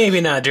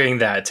 Maybe not during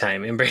that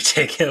time in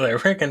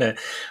particular. We're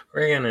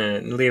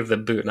gonna leave the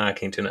boot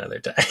knocking to another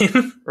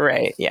time.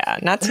 Right. Yeah.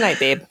 Not tonight,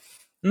 babe.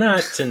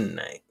 Not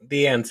tonight.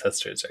 The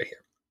ancestors are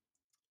here.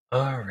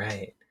 All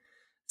right.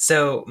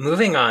 So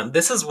moving on,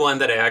 this is one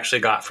that I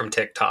actually got from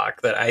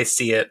TikTok that I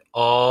see it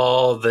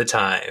all the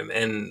time.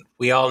 And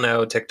we all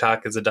know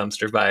TikTok is a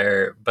dumpster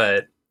fire,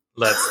 but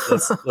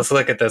let's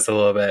look at this a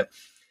little bit.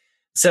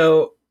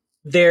 So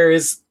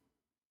there's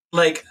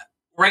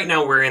right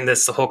now we're in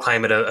this whole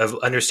climate of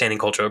understanding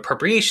cultural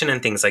appropriation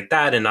and things like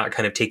that, and not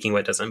kind of taking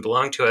what doesn't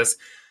belong to us.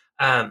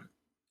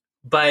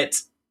 But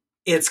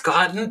it's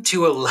gotten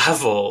to a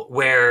level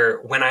where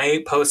when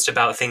I post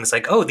about things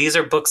like, oh, these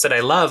are books that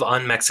I love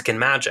on Mexican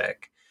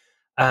magic,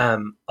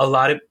 a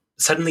lot of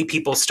suddenly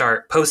people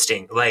start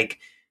posting like,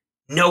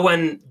 no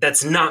one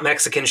that's not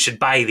Mexican should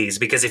buy these,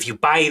 because if you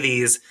buy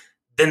these,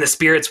 then the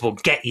spirits will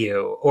get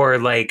you. Or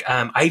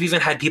I've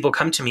even had people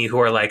come to me who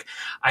are like,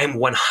 I'm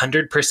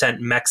 100%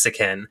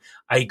 Mexican.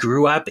 I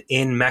grew up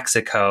in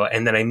Mexico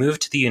and then I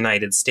moved to the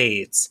United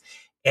States.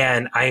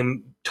 And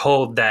I'm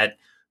told that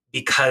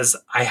because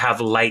I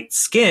have light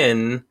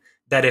skin,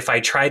 that if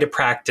I try to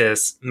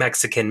practice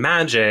Mexican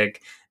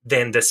magic,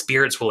 then the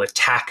spirits will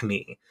attack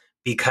me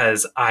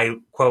because I,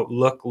 quote,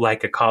 look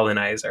like a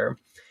colonizer.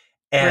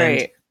 And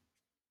right.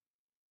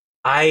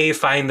 I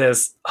find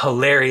this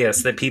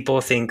hilarious that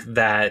people think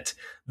that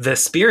the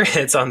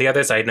spirits on the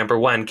other side, number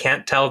one,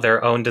 can't tell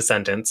their own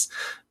descendants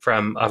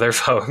from other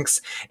folks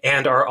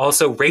and are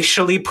also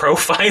racially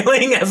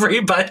profiling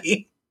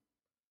everybody.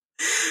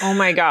 Oh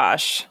my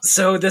gosh.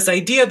 So this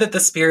idea that the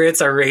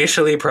spirits are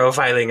racially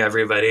profiling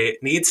everybody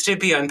needs to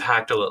be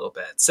unpacked a little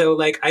bit. So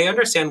like I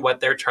understand what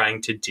they're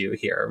trying to do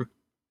here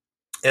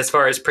as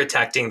far as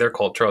protecting their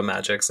cultural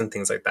magics and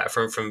things like that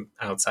from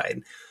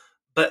outside.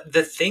 But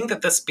the thing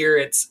that the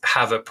spirits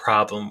have a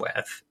problem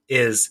with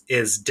is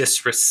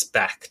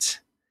disrespect,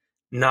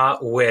 not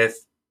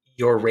with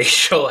your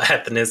racial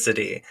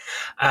ethnicity.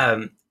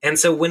 And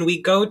so when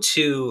we go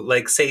to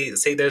like say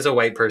there's a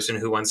white person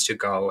who wants to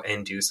go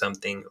and do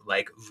something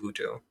like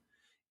voodoo,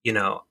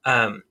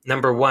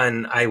 number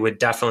one, I would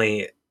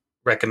definitely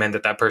recommend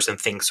that person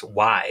thinks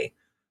why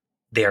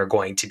they are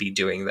going to be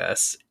doing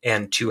this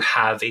and to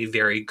have a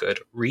very good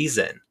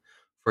reason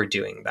for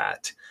doing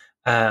that.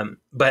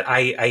 But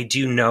I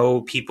do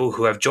know people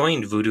who have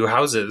joined voodoo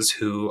houses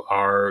who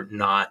are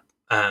not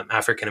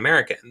African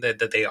American,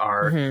 that they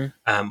are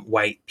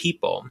white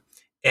people.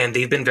 And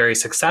they've been very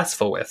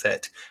successful with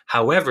it.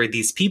 However,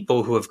 these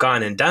people who have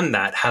gone and done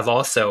that have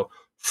also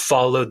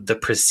followed the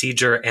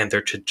procedure and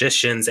their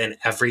traditions and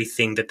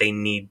everything that they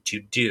need to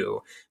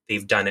do.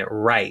 They've done it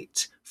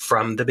right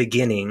from the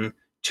beginning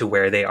to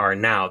where they are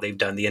now. They've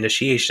done the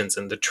initiations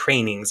and the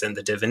trainings and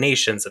the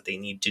divinations that they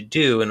need to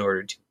do in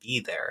order to be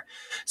there.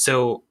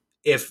 So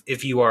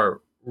if you are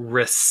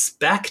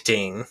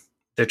respecting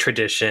the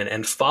tradition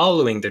and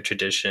following the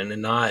tradition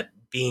and not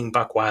being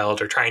buck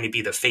wild or trying to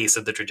be the face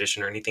of the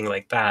tradition or anything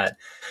like that,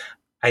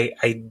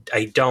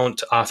 I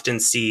don't often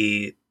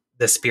see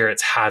the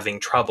spirits having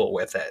trouble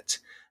with it.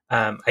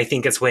 I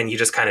think it's when you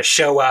just kind of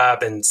show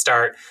up and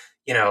start,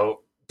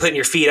 putting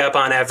your feet up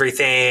on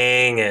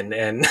everything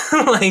and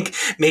like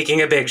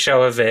making a big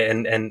show of it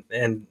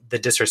and the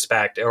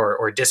disrespect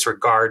or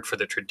disregard for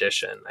the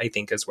tradition, I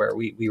think is where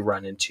we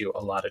run into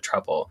a lot of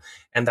trouble.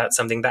 And that's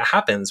something that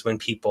happens when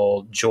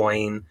people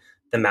join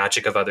the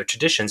magic of other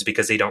traditions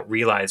because they don't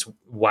realize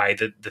why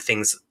the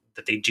things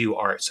that they do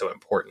are so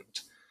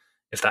important,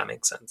 if that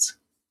makes sense.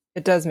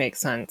 It does make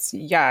sense.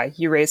 Yeah,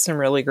 you raised some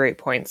really great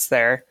points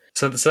there.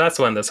 So that's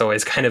one that's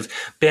always kind of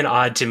been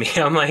odd to me.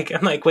 I'm like,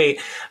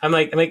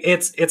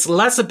 it's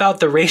less about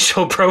the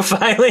racial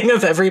profiling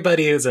of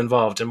everybody who's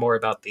involved and more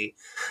about the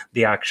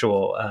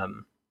actual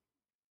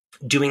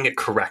doing it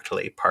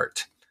correctly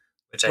part,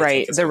 which I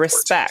think is the important.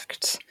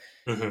 Respect.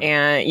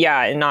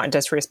 And not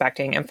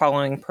disrespecting and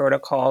following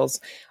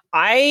protocols.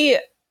 I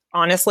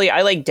honestly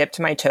like dipped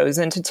my toes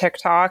into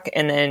TikTok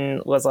and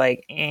then was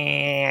like,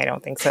 I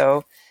don't think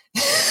so.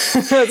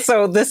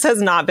 So this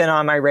has not been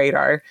on my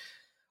radar.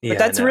 But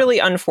that's really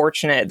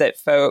unfortunate that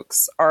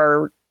folks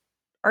are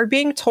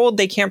being told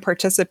they can't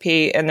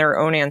participate in their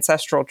own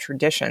ancestral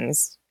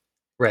traditions.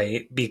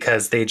 Right,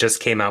 because they just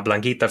came out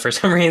Blanquita for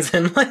some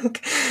reason.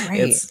 Like,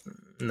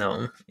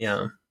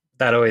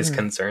 that always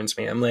concerns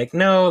me. I'm like,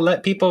 no,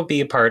 let people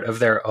be a part of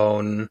their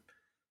own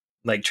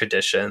like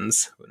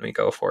traditions when we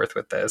go forth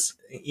with this,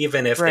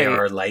 even if they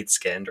are light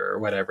skinned or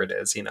whatever it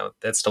is.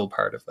 That's still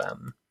part of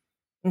them.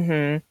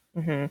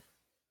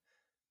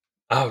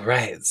 All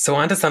right, so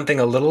on to something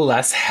a little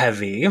less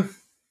heavy.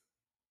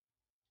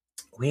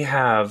 We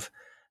have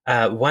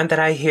one that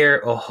I hear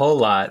a whole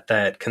lot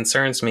that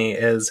concerns me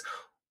is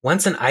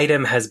once an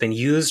item has been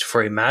used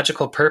for a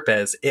magical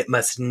purpose, it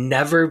must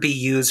never be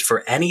used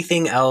for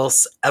anything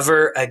else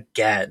ever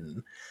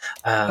again.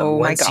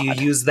 Once you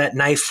use that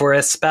knife for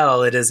a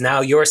spell, it is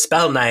now your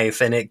spell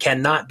knife and it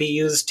cannot be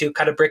used to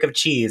cut a brick of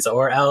cheese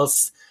or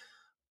else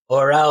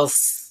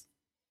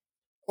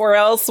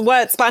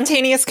what?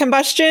 Spontaneous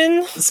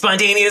combustion?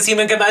 Spontaneous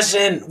human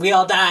combustion. We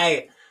all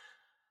die.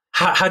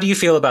 How do you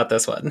feel about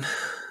this one?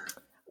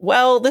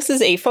 Well, this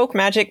is a folk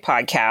magic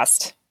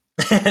podcast.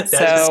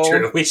 That is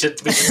true. We should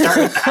start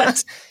with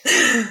that.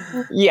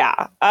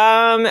 Yeah.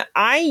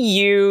 I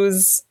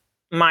use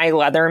my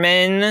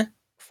Leatherman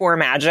for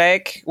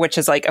magic, which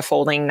is like a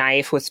folding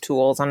knife with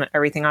tools on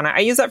everything on it.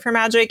 I use that for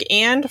magic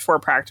and for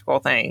practical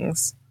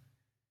things.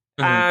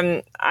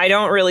 I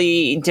don't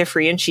really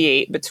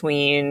differentiate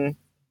between...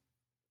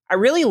 I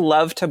really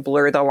love to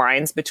blur the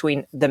lines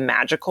between the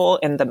magical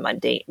and the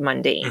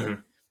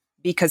mundane,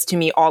 because to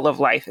me, all of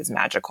life is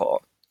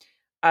magical.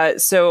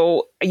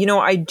 So,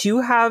 I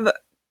do have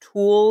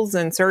tools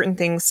and certain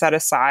things set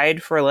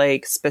aside for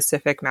like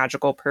specific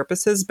magical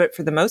purposes, but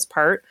for the most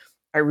part,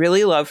 I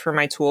really love for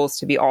my tools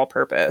to be all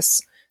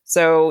purpose.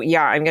 So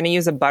yeah, I'm going to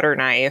use a butter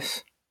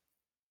knife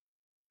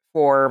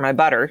for my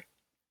butter,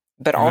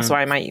 but also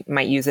I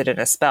might use it in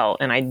a spell.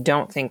 And I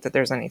don't think that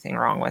there's anything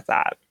wrong with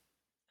that.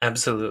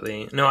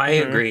 Absolutely. No, I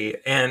agree.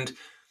 And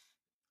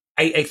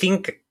I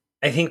think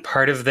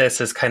part of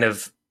this is kind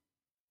of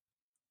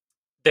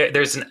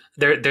there's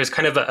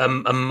kind of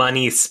a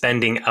money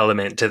spending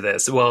element to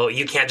this. Well,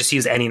 you can't just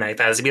use any knife.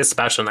 It has to be a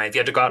special knife. You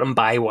have to go out and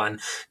buy one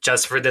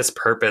just for this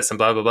purpose and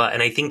blah, blah, blah.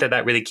 And I think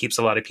that really keeps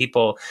a lot of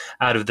people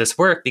out of this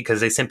work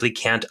because they simply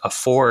can't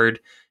afford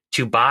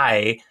to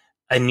buy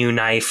a new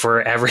knife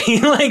for every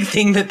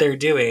thing that they're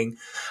doing.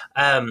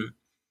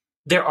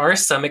 There are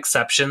some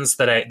exceptions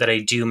that I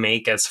do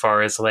make as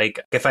far as like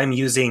if I'm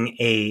using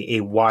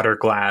a water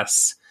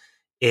glass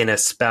in a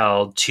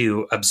spell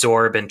to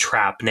absorb and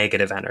trap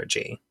negative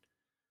energy.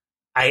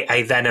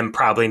 I then am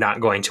probably not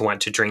going to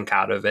want to drink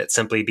out of it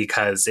simply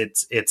because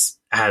it's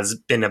has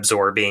been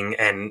absorbing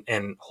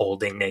and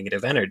holding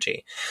negative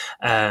energy.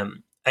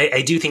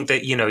 I do think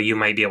that, you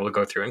might be able to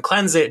go through and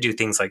cleanse it, do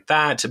things like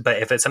that.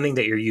 But if it's something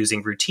that you're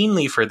using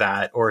routinely for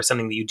that, or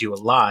something that you do a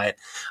lot,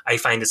 I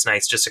find it's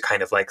nice just to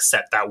kind of like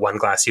set that one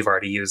glass you've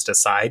already used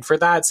aside for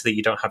that, so that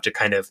you don't have to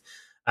kind of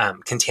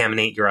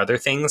contaminate your other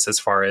things as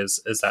far as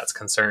that's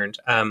concerned.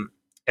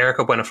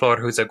 Erica Buenaflor,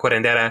 who's a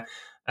curandera,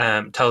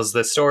 tells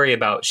the story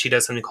about, she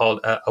does something called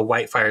a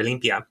white fire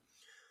limpia,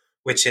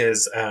 which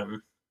is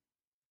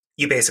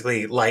you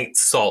basically light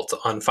salt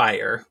on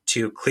fire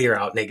to clear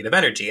out negative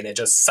energy, and it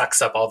just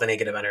sucks up all the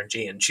negative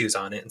energy and chews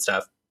on it and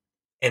stuff.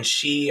 And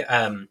she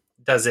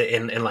does it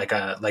in like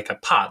a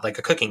pot, like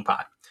a cooking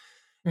pot.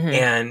 Mm-hmm.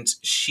 And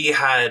she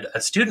had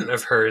a student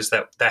of hers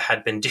that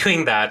had been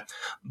doing that,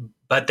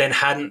 but then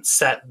hadn't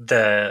set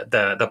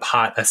the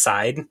pot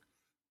aside,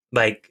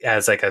 like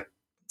as like a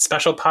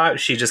special pot.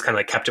 She just kind of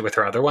like kept it with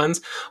her other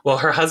ones. Well,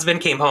 her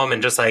husband came home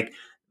and just like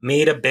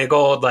made a big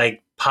old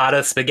like pot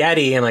of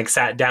spaghetti and like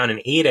sat down and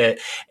ate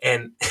it.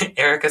 And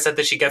Erica said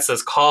that she gets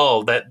this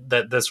call that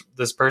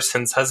this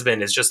person's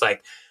husband is just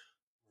like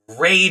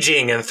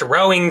raging and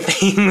throwing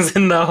things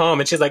in the home.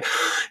 And she's like,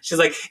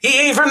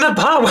 he ate from the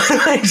pot. What do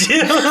I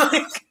do?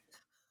 Like,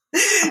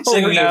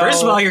 okay,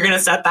 first of all, you're going to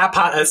set that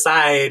pot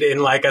aside in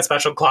like a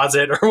special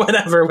closet or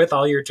whatever with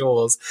all your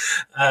tools.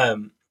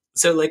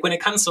 So like when it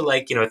comes to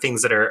like,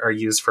 things that are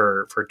used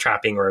for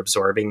trapping or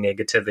absorbing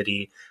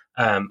negativity,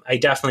 I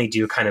definitely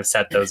do kind of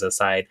set those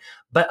aside.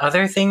 But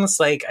other things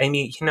like, I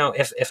mean,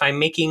 if I'm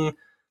making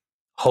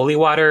holy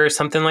water or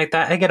something like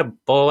that, I get a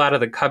bowl out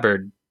of the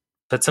cupboard,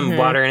 put some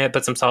water in it,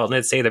 put some salt in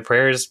it, say the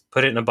prayers,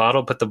 put it in a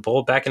bottle, put the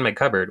bowl back in my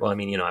cupboard. Well, I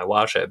mean, I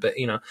wash it, but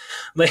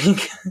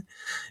like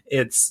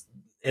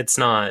it's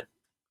not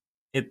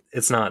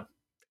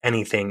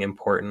anything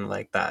important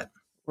like that.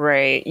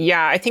 Right.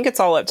 Yeah. I think it's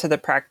all up to the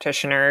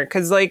practitioner.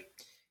 'Cause like,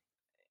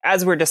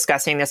 as we're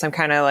discussing this, I'm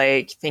kind of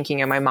like thinking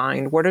in my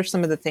mind, what are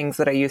some of the things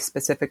that I use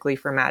specifically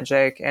for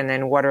magic? And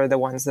then what are the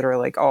ones that are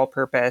like all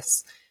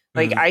purpose?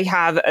 Like I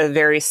have a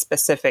very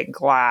specific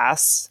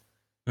glass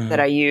that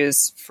I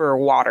use for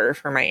water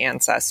for my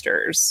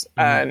ancestors.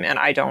 And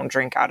I don't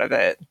drink out of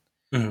it.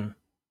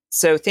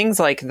 So things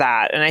like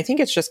that. And I think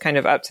it's just kind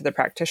of up to the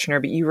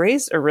practitioner. But you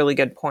raised a really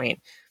good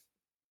point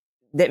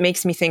that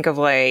makes me think of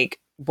like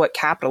what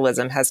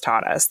capitalism has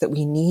taught us, that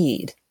we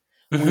need.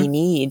 We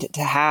need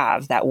to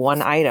have that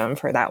one item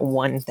for that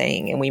one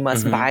thing, and we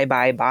must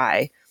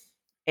buy.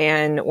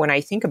 And when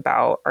I think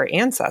about our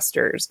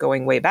ancestors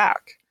going way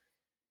back,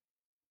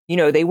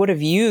 they would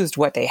have used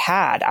what they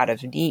had out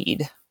of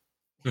need.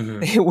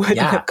 They wouldn't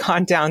have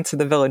gone down to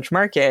the village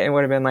market and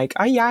would have been like,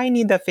 oh yeah, I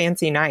need the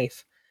fancy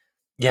knife.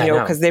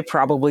 Because they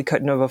probably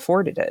couldn't have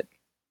afforded it.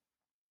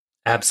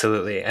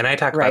 Absolutely. And I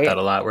talk about that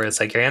a lot, where it's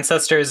like your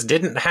ancestors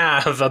didn't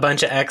have a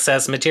bunch of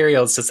excess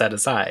materials to set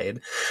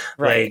aside.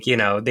 Right.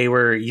 Like, they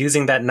were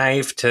using that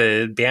knife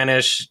to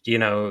banish,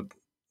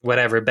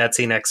 whatever,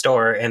 Betsy next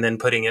door, and then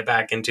putting it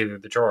back into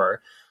the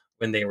drawer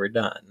when they were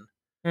done.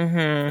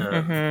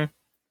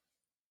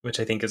 Which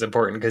I think is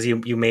important, because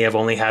you may have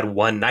only had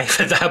one knife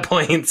at that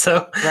point.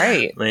 So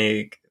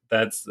like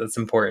that's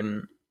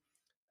important.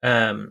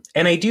 And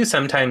I do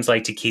sometimes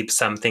like to keep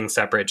something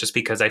separate, just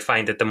because I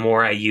find that the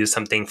more I use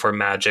something for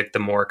magic, the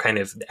more kind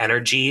of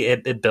energy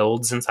it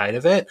builds inside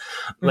of it.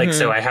 Like,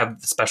 so I have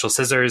special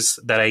scissors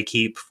that I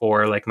keep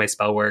for like my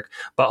spell work,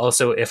 but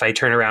also if I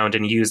turn around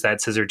and use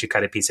that scissor to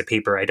cut a piece of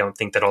paper, I don't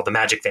think that all the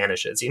magic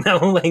vanishes,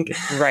 like,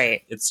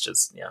 it's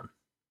just, be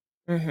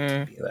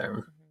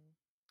there.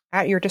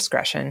 At your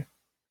discretion.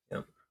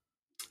 All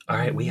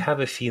right. We have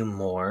a few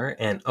more.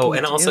 And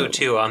also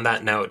too, on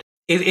that note,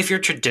 if your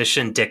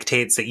tradition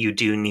dictates that you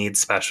do need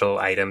special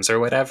items or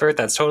whatever,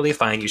 that's totally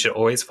fine. You should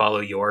always follow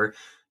your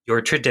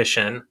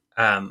tradition.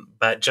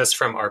 But just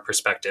from our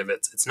perspective,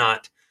 it's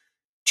not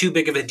too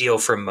big of a deal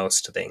for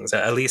most things,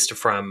 at least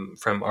from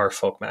our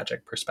folk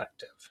magic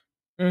perspective.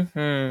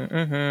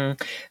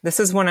 This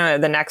is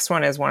the next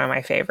one is one of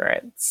my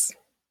favorites.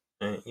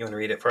 You want to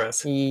read it for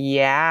us?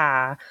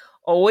 Yeah.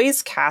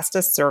 Always cast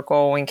a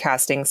circle when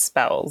casting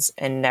spells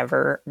and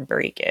never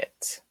break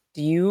it.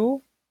 Do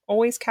you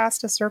always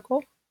cast a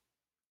circle?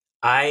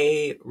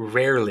 I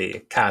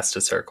rarely cast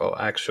a circle,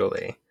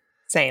 actually.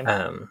 Same.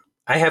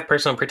 I have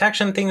personal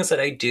protection things that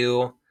I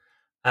do.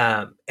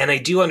 And I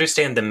do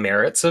understand the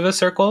merits of a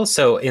circle.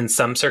 So in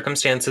some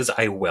circumstances,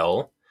 I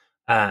will.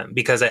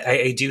 Because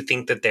I do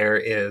think that there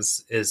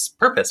is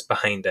purpose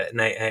behind it.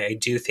 And I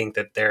do think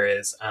that there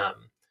is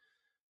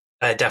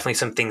definitely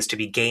some things to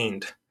be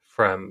gained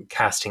from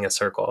casting a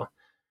circle.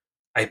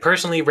 I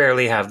personally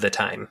rarely have the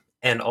time.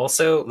 And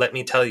also, let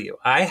me tell you,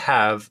 I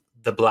have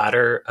the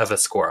bladder of a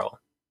squirrel.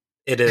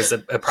 It is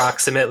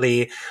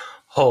approximately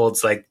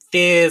holds like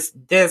this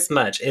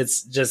much.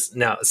 It's just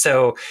no.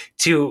 So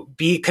to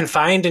be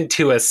confined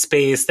into a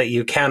space that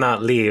you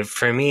cannot leave,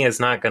 for me, is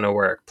not going to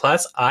work.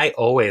 Plus, I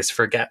always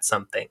forget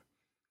something.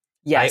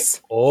 Yes.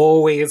 I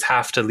always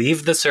have to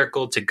leave the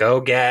circle to go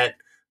get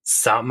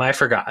something I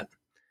forgot.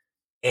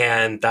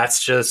 And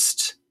that's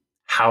just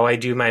how I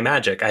do my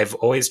magic. I've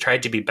always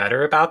tried to be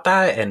better about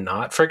that and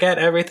not forget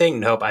everything.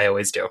 Nope, I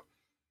always do.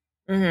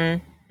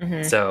 Mm-hmm.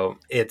 Mm-hmm. So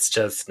it's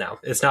just, no,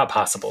 it's not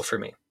possible for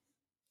me.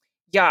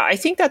 Yeah, I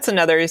think that's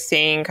another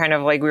thing, kind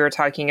of like we were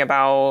talking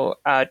about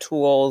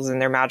tools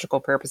and their magical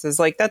purposes.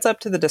 Like, that's up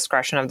to the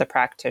discretion of the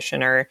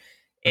practitioner.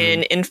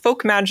 And in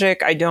folk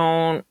magic, I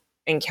don't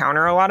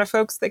encounter a lot of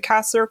folks that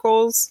cast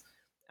circles.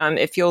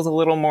 It feels a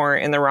little more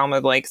in the realm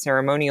of like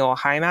ceremonial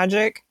high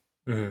magic.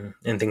 And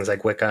things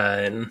like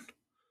Wicca and...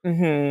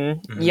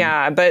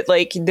 Yeah, but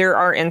like there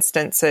are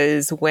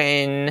instances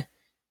when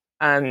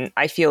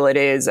I feel it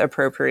is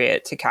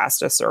appropriate to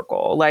cast a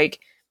circle. Like,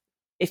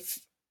 if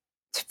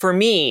for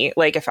me,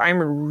 like if I'm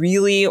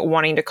really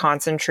wanting to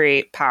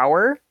concentrate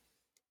power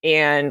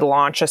and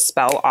launch a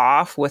spell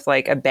off with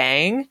like a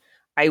bang,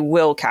 I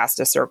will cast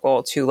a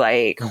circle to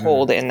like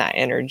hold in that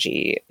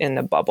energy in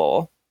the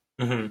bubble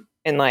and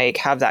like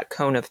have that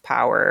cone of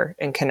power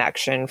and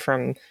connection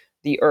from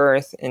the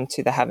earth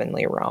into the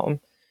heavenly realm.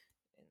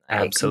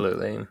 Like,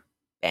 absolutely.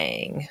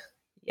 Bang.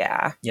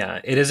 Yeah.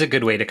 Yeah, it is a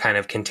good way to kind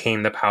of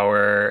contain the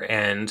power.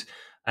 And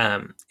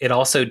it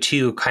also,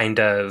 too, kind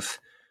of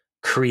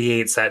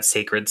creates that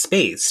sacred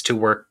space to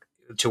work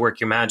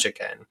your magic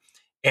in.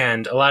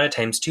 And a lot of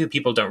times, too,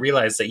 people don't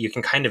realize that you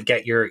can kind of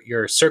get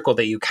your circle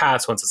that you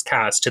cast once it's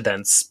cast to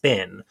then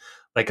spin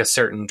like a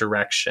certain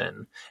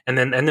direction. And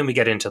then we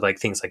get into like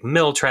things like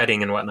mill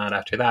treading and whatnot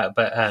after that.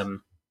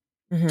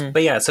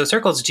 But yeah, so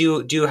circles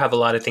do have a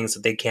lot of things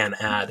that they can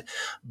add,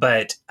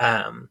 but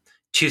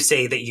to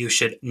say that you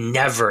should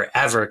never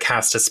ever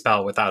cast a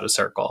spell without a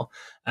circle,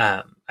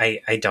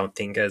 I don't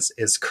think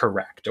is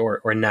correct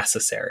or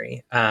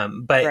necessary.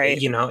 But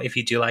right. you know, if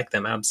you do like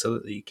them,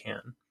 absolutely you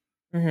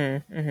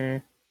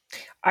can.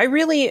 I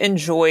really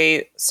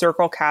enjoy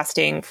circle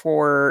casting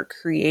for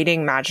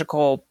creating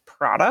magical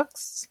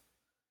products.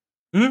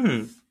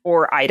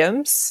 Or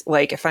items.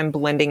 Like if I'm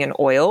blending an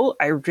oil,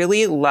 I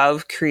really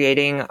love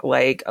creating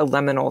like a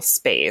liminal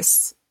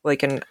space,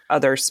 like an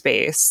other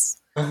space.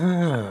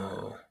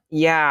 Oh.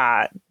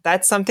 Yeah,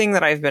 that's something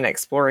that I've been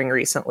exploring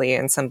recently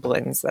in some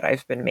blends that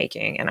I've been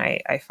making, and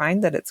I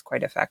find that it's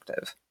quite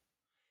effective.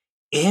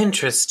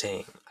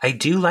 Interesting. I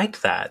do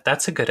like that.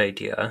 That's a good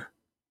idea.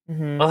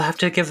 I'll have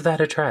to give that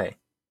a try.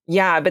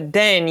 Yeah, but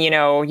then, you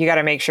know, you got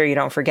to make sure you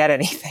don't forget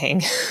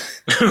anything.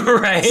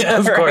 Right,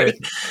 of course.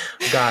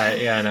 God,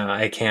 yeah, no,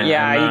 I can't.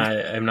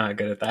 Yeah, I'm not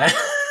good at that.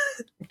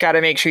 Got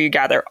to make sure you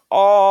gather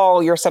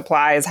all your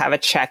supplies, have a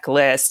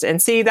checklist.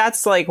 And see,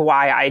 that's like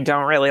why I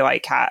don't really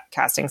like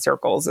casting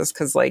circles, is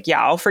because like,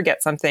 yeah, I'll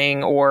forget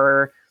something,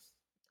 or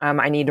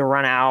I need to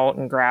run out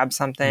and grab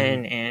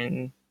something.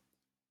 And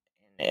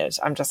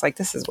I'm just like,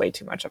 this is way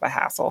too much of a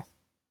hassle.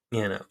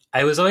 You know,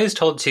 I was always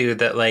told too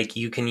that like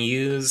you can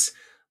use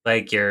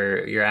like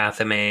your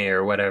athame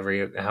or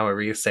whatever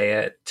however you say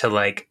it to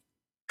like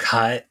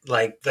cut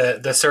like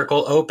the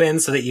circle open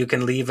so that you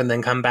can leave and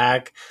then come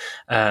back.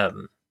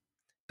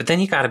 But then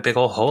you got a big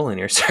old hole in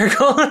your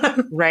circle.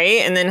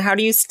 Right? And then how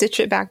do you stitch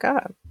it back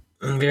up?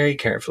 Very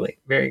carefully.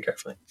 Very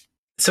carefully.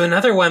 So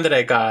another one that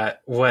I got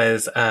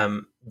was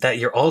that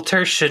your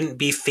altar shouldn't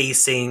be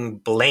facing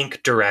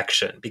blank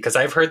direction, because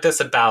I've heard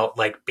this about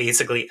like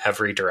basically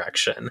every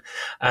direction.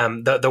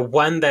 The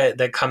one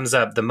that comes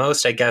up the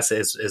most, I guess,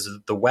 is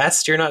the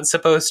west. You're not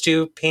supposed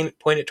to point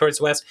it towards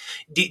the west.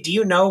 Do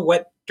you know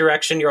what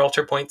direction your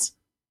altar points?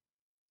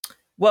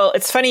 Well,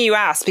 it's funny you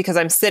ask, because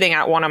I'm sitting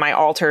at one of my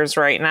altars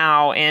right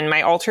now, and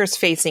my altar is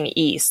facing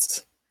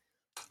east.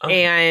 Oh.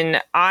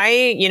 And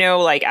I, you know,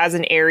 like as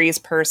an Aries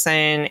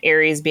person,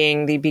 Aries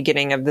being the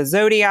beginning of the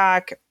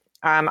zodiac,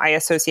 I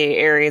associate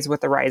Aries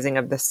with the rising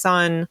of the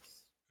sun.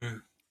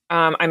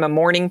 I'm a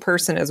morning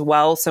person as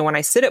well. So when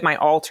I sit at my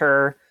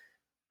altar,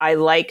 I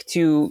like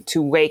to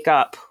wake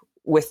up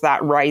with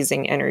that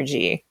rising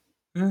energy.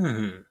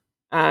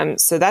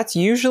 So that's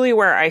usually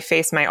where I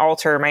face my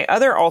altar. My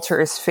other altar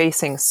is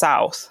facing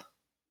south.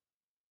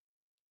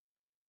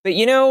 But,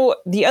 you know,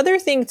 the other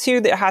thing, too,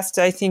 that has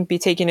to, I think, be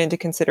taken into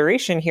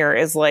consideration here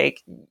is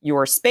like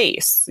your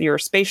space, your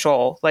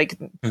spatial, like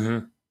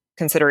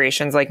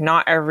considerations. Like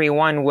not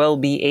everyone will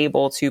be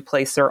able to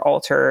place their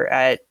altar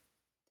at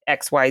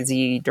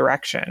XYZ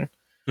direction.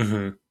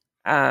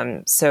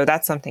 So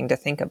that's something to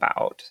think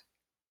about.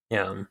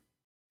 Yeah.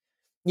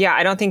 Yeah,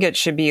 I don't think it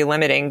should be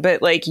limiting,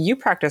 but like you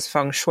practice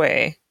feng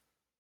shui.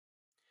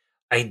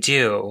 I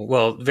do.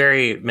 Well,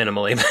 very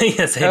minimally, but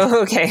yes.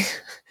 Oh, okay.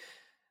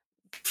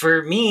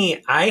 For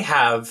me, I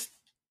have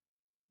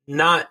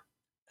not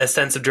a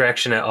sense of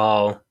direction at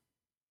all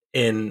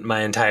in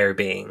my entire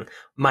being.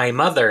 My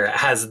mother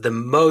has the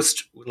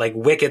most like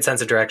wicked sense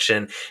of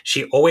direction.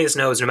 She always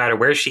knows no matter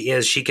where she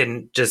is, she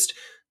can just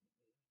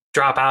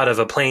drop out of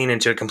a plane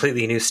into a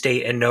completely new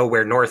state and know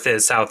where north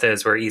is, south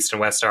is, where east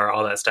and west are,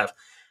 all that stuff.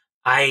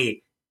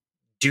 I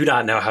do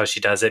not know how she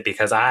does it,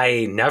 because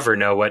I never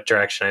know what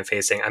direction I'm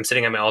facing. I'm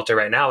sitting on my altar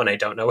right now and I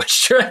don't know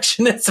which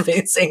direction it's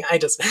facing.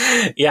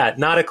 Yeah,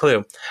 not a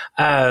clue.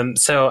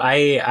 So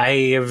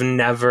I have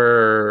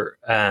never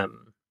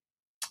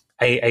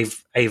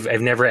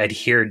I've never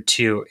adhered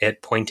to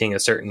it pointing a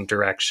certain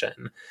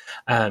direction.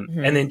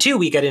 And then two,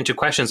 we get into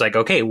questions like,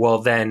 okay, well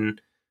then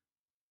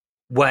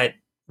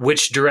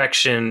which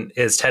direction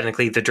is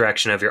technically the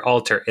direction of your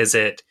altar? Is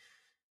it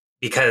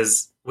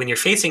because when you're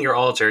facing your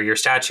altar, your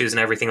statues and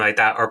everything like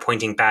that are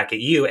pointing back at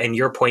you and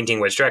you're pointing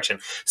which direction?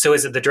 So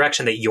is it the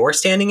direction that you're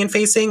standing and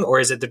facing, or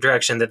is it the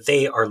direction that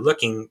they are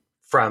looking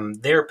from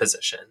their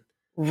position?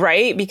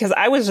 Right? Because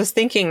I was just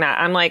thinking that.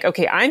 I'm like,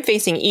 okay, I'm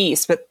facing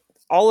east, but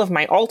all of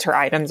my altar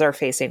items are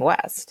facing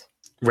west.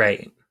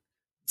 Right.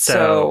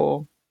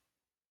 So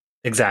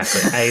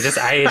exactly. I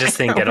just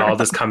think it all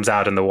just comes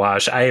out in the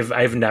wash.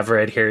 I've never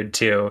adhered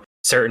to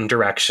certain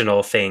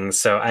directional things.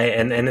 So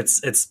and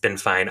it's been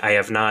fine. I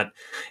have not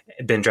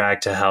been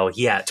dragged to hell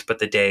yet, but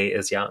the day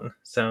is young.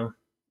 So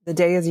the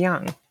day is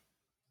young.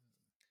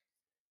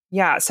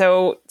 Yeah.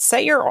 So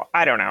set your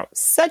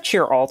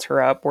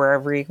altar up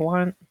wherever you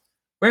want.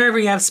 Wherever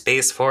you have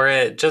space for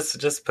it,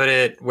 just put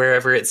it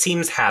wherever it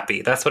seems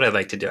happy. That's what I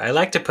like to do. I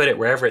like to put it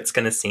wherever it's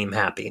going to seem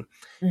happy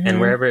and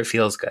wherever it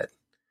feels good.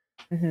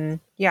 Mm-hmm.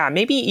 Yeah,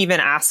 maybe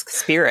even ask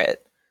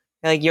spirit,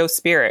 like, yo,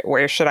 spirit,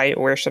 where should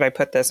I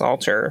put this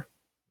altar?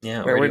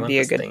 Yeah, where would be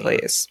a good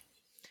place?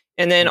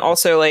 And then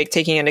also like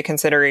taking into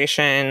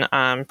consideration,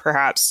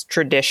 perhaps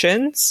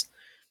traditions,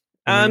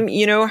 have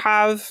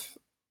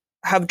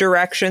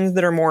directions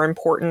that are more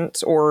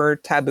important or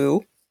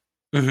taboo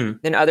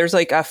than others.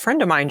 Like a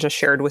friend of mine just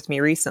shared with me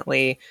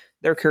recently,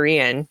 they're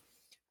Korean.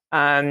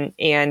 And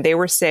they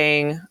were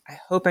saying, I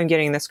hope I'm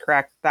getting this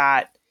correct,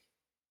 that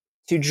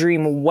to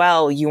dream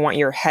well, you want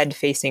your head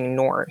facing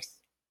north.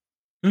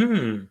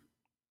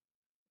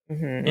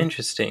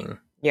 Interesting.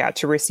 Yeah,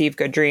 to receive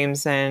good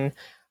dreams. And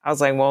I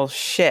was like, well,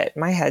 shit,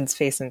 my head's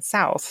facing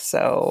south.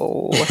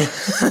 So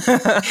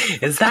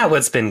is that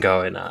what's been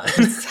going on?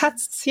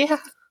 Yeah.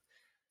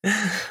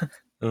 I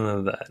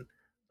love that.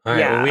 All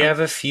right, well, we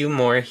have a few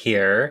more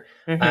here.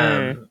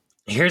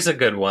 Here's a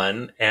good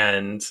one,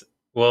 and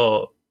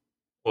we'll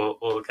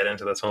get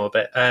into this one a little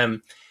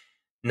bit.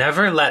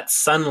 Never let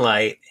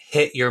sunlight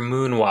hit your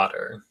moon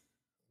water.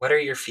 What are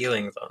your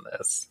feelings on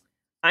this?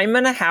 I'm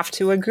going to have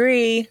to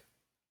agree.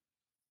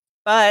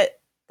 But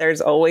there's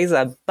always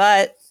a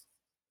but.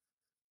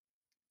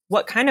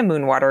 What kind of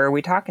moon water are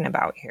we talking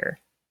about here?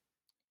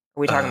 Are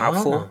we talking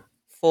about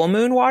full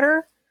moon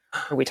water?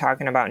 Are we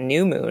talking about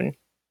new moon,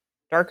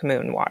 dark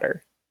moon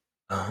water?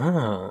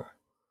 Oh.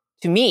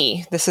 To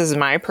me, this is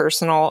my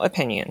personal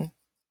opinion.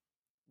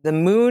 The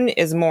moon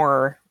is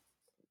more...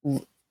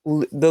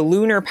 the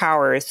lunar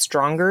power is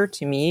stronger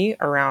to me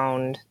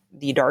around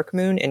the dark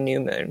moon and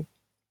new moon,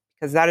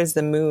 because that is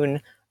the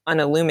moon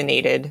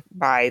unilluminated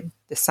by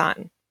the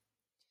sun.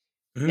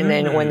 And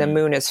then when the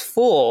moon is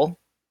full,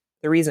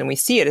 the reason we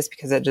see it is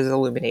because it is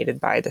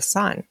illuminated by the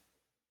sun.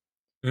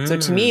 So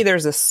to me,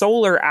 there's a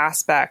solar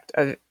aspect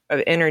of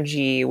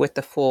energy with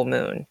the full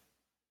moon.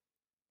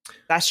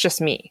 That's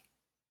just me.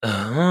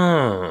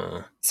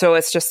 Oh. So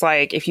it's just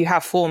like, if you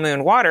have full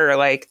moon water,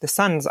 like the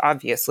sun's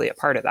obviously a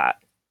part of that.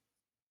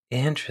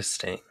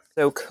 Interesting.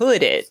 So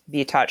could it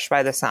be touched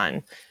by the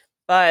sun?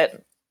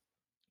 But,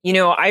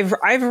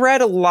 I've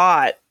read a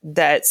lot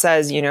that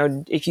says,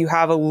 if you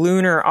have a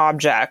lunar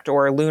object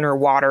or lunar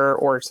water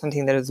or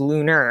something that is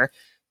lunar,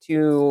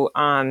 to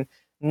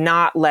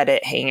not let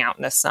it hang out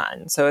in the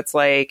sun. So it's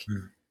like,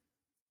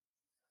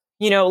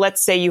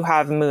 let's say you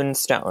have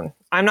moonstone.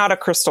 I'm not a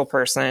crystal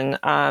person.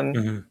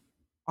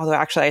 Although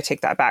actually I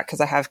take that back, because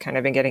I have kind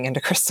of been getting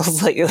into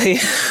crystals lately.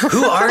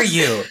 Who are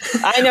you?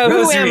 I know.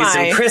 Who am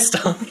I? And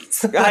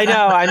crystals. I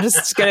know. I'm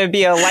just going to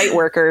be a light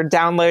worker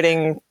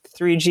downloading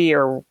 3G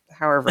or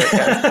however it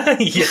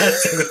goes.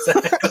 Yes,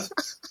 exactly.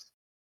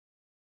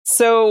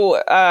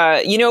 So,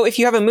 if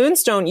you have a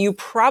moonstone, you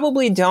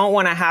probably don't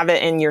want to have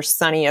it in your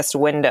sunniest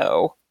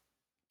window,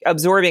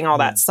 absorbing all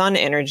that sun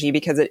energy,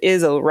 because it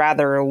is a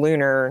rather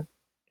lunar,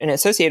 and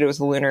associated with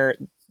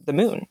the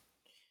moon.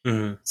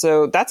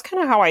 So that's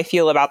kind of how I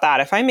feel about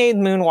that. If I made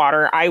moon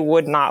water, I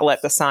would not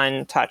let the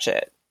sun touch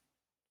it.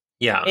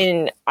 Yeah.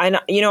 And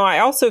I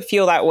also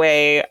feel that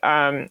way.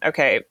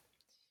 Okay,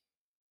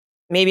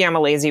 maybe I'm a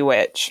lazy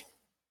witch.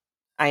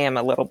 I am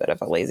a little bit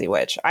of a lazy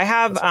witch. I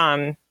have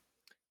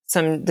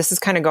this is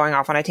kind of going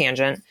off on a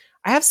tangent.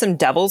 I have some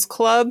Devil's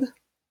Club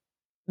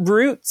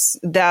roots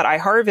that I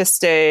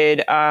harvested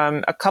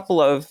a couple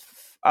of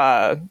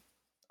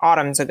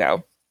autumns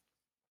ago.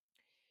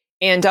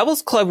 And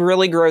Devil's Club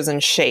really grows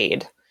in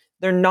shade.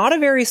 They're not a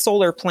very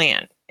solar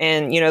plant.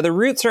 And, the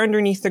roots are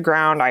underneath the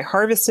ground. I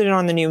harvested it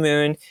on the new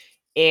moon.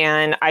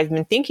 And I've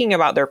been thinking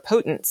about their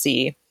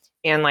potency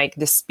and like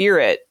the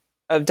spirit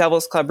of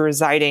Devil's Club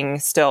residing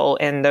still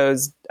in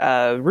those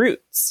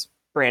roots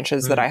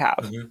branches that I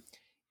have.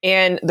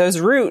 And those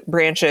root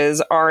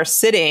branches are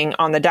sitting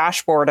on the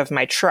dashboard of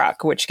my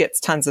truck, which gets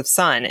tons of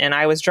sun. And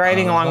I was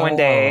driving along one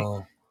day.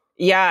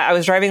 Yeah, I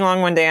was driving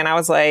along one day and I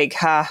was like,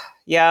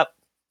 yep.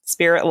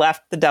 Spirit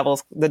left the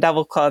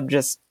Devil Club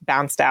just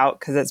bounced out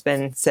because it's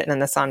been sitting in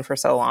the sun for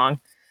so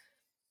long.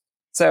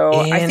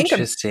 So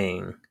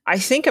interesting. I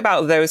think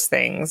about those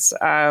things.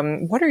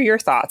 What are your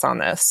thoughts on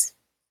this?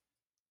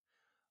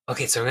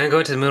 Okay, so I'm going to go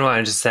into the moon water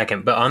in just a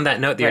second. But on that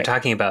note that you're Right.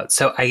 talking about,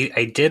 so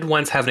I did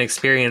once have an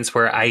experience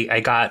where I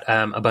got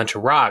a bunch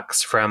of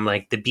rocks from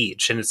like the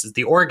beach. And this is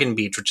the Oregon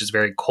beach, which is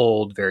very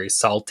cold, very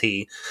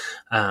salty,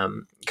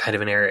 kind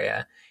of an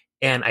area.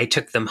 And I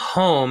took them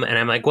home and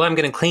I'm like, well, I'm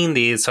going to clean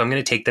these. So I'm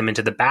going to take them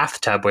into the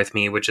bathtub with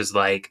me, which is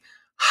like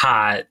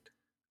hot,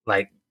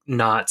 like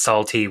not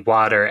salty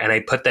water. And I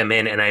put them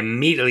in and I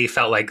immediately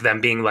felt like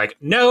them being like,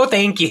 no,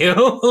 thank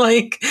you.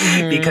 Like,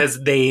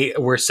 because they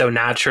were so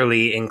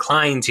naturally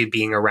inclined to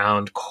being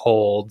around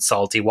cold,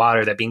 salty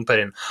water that being put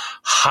in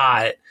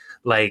hot,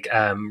 like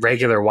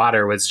regular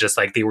water was just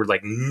like they were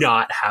like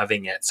not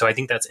having it. So I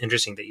think that's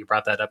interesting that you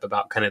brought that up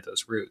about kind of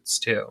those roots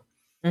too.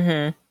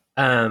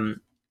 Mm-hmm.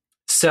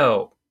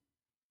 So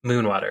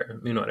moon water.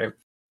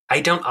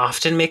 I don't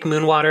often make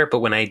moon water, but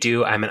when I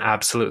do, I'm an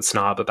absolute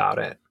snob about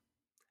it.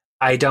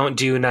 I don't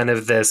do none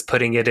of this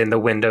putting it in the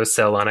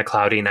windowsill on a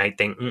cloudy night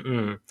thing.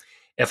 Mm-mm.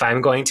 If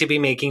I'm going to be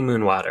making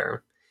moon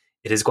water,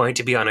 it is going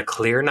to be on a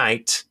clear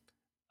night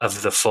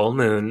of the full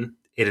moon.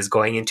 It is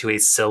going into a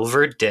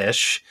silver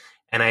dish,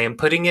 and I am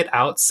putting it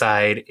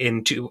outside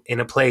in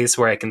a place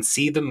where I can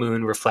see the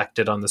moon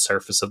reflected on the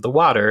surface of the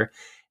water,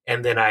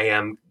 and then I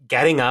am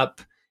getting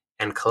up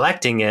and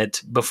collecting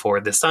it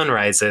before the sun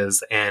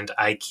rises, and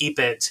I keep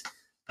it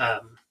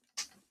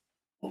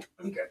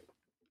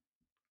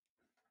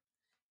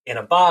in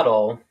a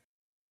bottle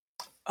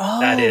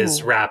that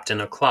is wrapped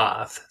in a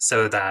cloth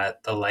so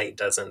that the light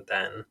doesn't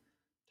then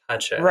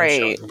touch it.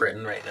 Right. I'm showing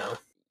Britton right now.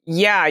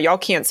 Yeah, y'all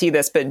can't see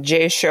this, but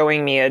Jay's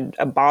showing me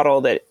a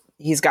bottle that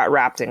he's got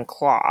wrapped in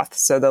cloth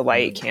so the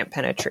light can't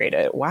penetrate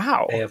it.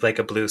 Wow. I have like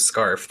a blue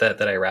scarf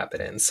that I wrap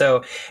it in.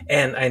 So,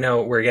 and I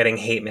know we're getting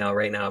hate mail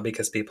right now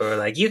because people are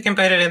like, you can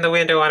put it in the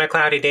window on a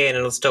cloudy day and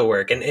it'll still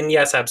work. And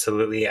yes,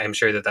 absolutely. I'm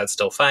sure that that's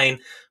still fine.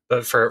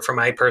 But for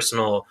my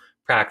personal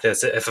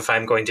practice, if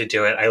I'm going to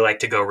do it, I like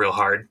to go real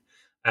hard.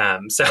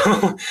 So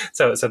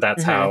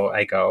that's how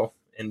I go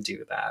and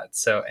do that.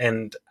 So,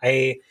 and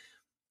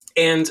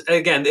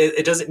again,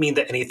 it doesn't mean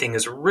that anything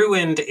is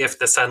ruined if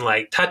the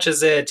sunlight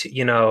touches it.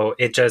 You know,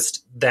 it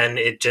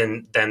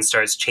then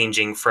starts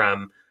changing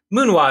from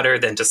moon water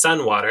then to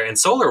sun water, and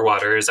solar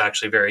water is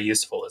actually very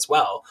useful as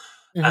well.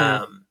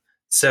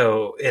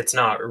 So it's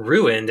not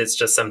ruined; it's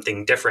just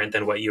something different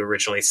than what you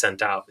originally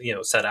set out.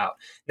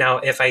 Now,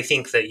 if I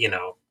think that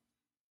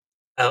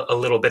a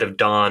little bit of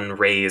dawn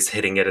rays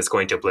hitting it is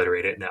going to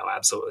obliterate it. No,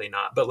 absolutely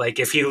not. But like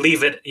if you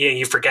leave it,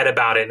 you forget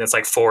about it and it's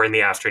like 4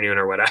 p.m.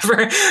 or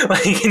whatever,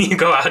 like, and you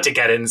go out to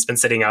get it and it's been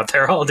sitting out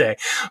there all day,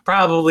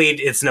 probably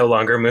it's no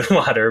longer moon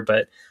water,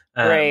 but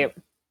right.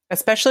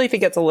 Especially if it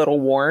gets a little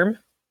warm,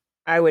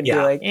 I would be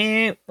like,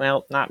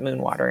 well, not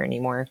moon water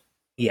anymore.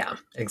 Yeah,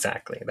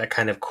 exactly. That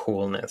kind of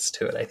coolness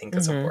to it, I think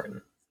is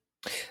important.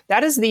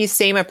 That is the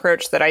same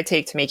approach that I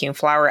take to making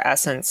flower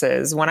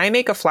essences. When I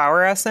make a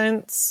flower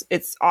essence,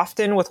 it's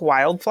often with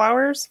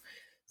wildflowers.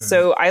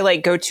 So I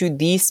like go to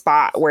the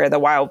spot where the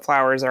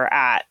wildflowers are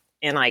at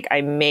and like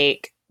I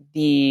make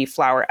the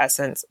flower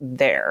essence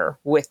there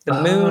with the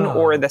moon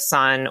or the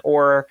sun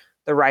or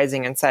the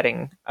rising and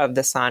setting of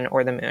the sun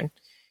or the moon.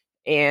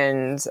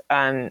 And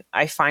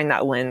I find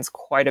that lends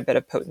quite a bit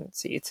of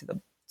potency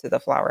to the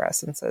flower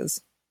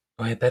essences.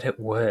 Oh, I bet it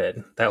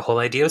would. That whole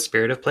idea of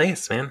spirit of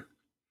place, man.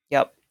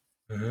 Yep.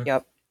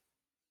 Yep.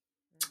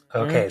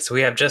 Okay, so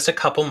we have just a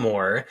couple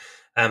more.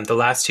 The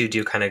last two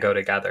do kind of go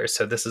together.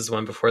 So this is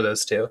one before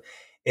those two.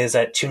 Is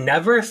that to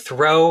never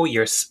throw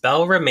your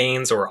spell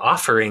remains or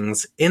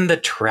offerings in the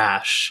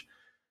trash.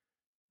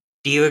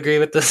 Do you agree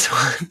with this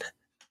one?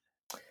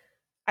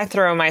 I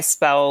throw my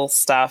spell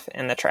stuff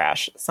in the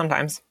trash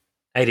sometimes.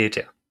 I do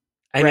too.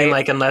 I mean,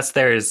 like, unless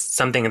there's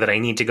something that I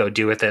need to go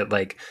do with it,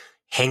 like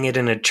hang it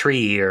in a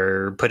tree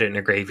or put it in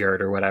a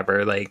graveyard or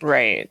whatever, like,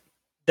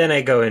 then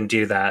I go and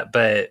do that.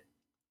 But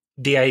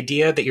the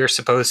idea that you're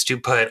supposed to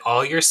put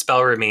all your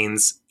spell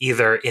remains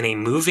either in a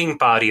moving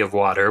body of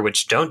water,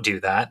 which don't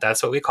do that,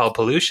 that's what we call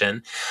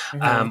pollution,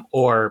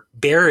 or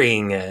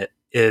burying it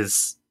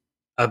is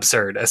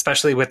absurd,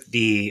 especially with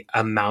the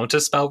amount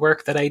of spell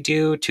work that I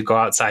do to go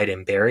outside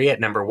and bury it.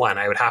 Number one,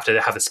 I would have to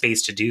have a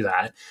space to do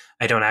that.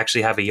 I don't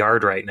actually have a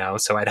yard right now,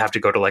 so I'd have to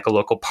go to like a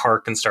local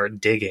park and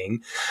start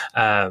digging.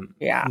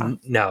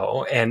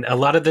 No. And a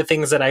lot of the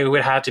things that I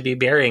would have to be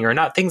burying are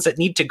not things that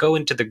need to go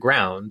into the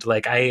ground.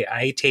 Like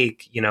I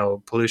take,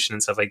 pollution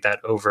and stuff like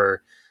that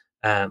over,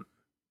 the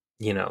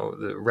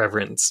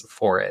reverence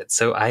for it.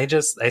 So I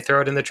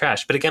throw it in the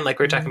trash. But again, like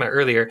we were talking about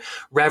earlier,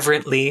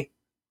 reverently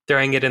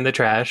throwing it in the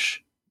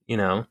trash,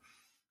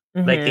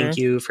 like, thank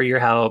you for your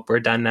help. We're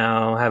done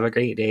now. Have a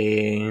great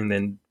day. And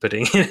then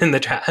putting it in the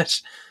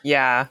trash.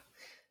 Yeah.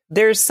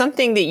 There's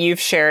something that you've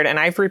shared, and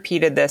I've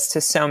repeated this to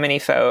so many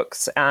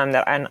folks, and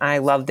I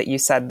love that you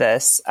said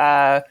this,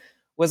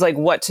 was like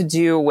what to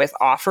do with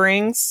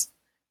offerings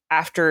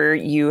after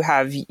you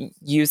have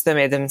used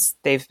them.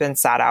 They've been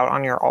sat out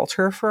on your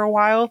altar for a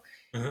while.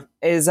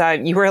 Is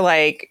you were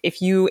like,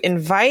 if you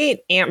invite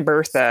Aunt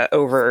Bertha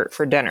over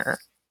for dinner,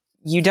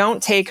 you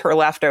don't take her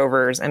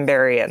leftovers and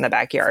bury it in the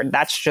backyard.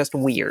 That's just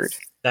weird.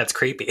 That's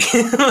creepy.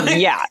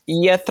 Yeah,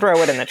 you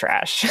throw it in the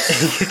trash. You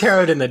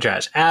throw it in the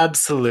trash.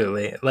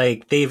 Absolutely.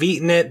 Like, they've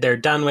eaten it. They're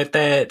done with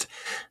it.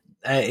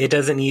 It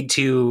doesn't need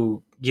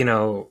to,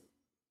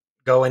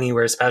 go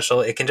anywhere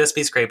special. It can just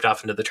be scraped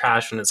off into the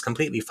trash and it's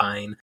completely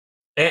fine.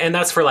 And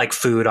that's for like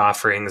food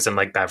offerings and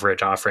like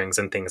beverage offerings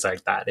and things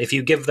like that. If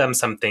you give them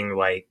something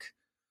like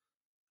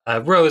a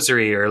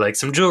rosary or like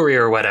some jewelry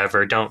or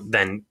whatever, don't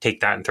then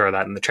take that and throw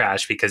that in the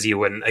trash, because you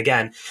wouldn't,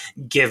 again,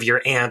 give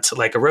your aunt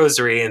like a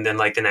rosary and then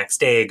like the next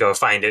day go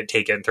find it,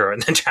 take it and throw it in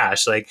the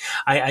trash. Like,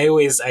 I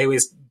always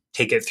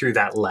take it through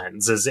that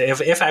lens, as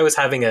if I was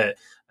having a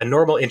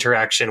normal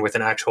interaction with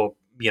an actual,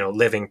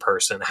 living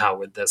person, how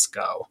would this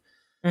go?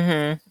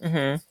 Mm-hmm,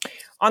 mm-hmm.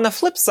 On the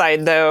flip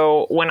side,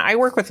 though, when I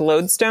work with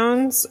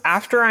lodestones,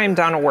 after I'm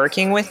done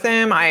working with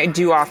them, I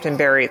do often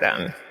bury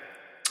them.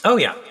 Oh,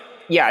 yeah.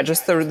 Yeah,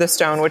 just the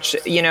stone, which,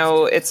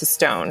 it's a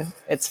stone.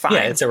 It's fine.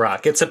 Yeah, it's a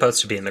rock. It's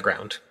supposed to be in the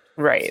ground.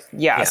 Right.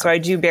 Yeah. So I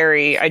do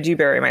bury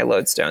my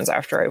lodestones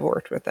after I've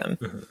worked with them.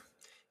 Mm-hmm.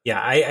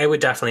 Yeah, I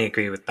would definitely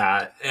agree with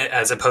that,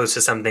 as opposed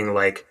to something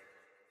like,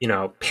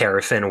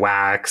 paraffin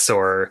wax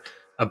or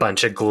a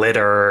bunch of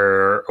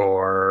glitter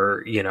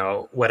or,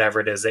 whatever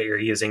it is that you're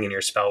using in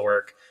your spell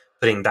work.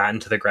 Putting that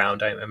into the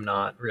ground, I'm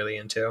not really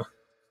into.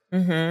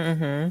 Mm-hmm,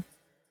 mm-hmm.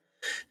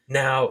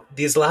 Now,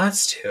 these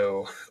last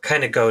two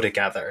kind of go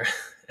together,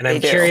 and I'm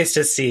curious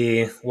to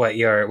see what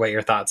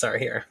your thoughts are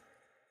here.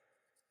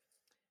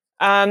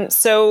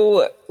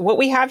 So what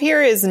we have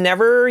here is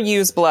never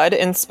use blood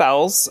in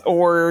spells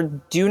or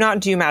do not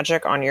do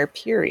magic on your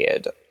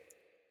period.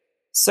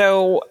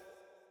 So,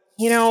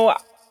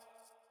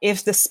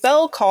 if the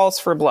spell calls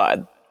for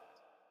blood,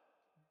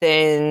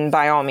 then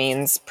by all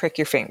means, prick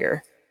your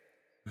finger.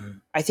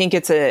 I think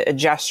it's a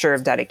gesture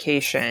of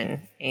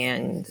dedication,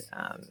 and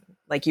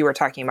like you were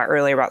talking about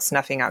earlier about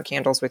snuffing out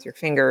candles with your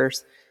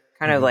fingers,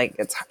 kind of like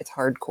it's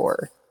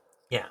hardcore.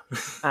 Yeah.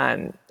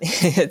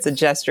 It's a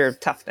gesture of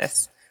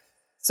toughness.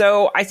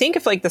 So I think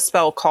if like the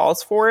spell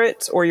calls for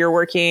it, or you're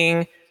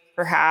working,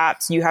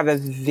 perhaps you have a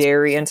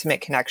very intimate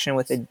connection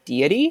with a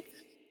deity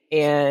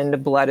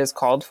and blood is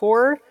called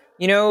for,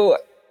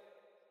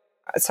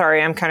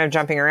 sorry, I'm kind of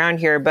jumping around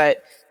here,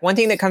 but one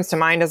thing that comes to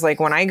mind is like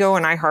when I go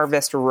and I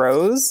harvest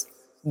rose,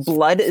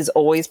 blood is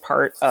always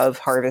part of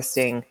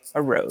harvesting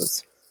a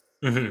rose.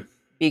 Mm-hmm.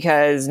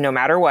 Because no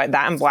matter what,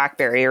 that and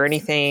blackberry or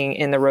anything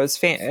in the rose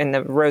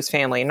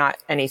family, not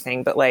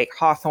anything, but like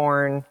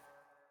hawthorn,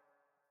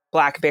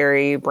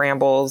 blackberry,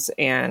 brambles,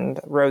 and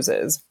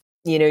roses.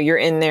 You're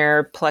in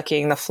there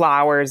plucking the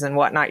flowers and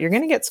whatnot. You're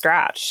going to get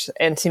scratched.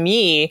 And to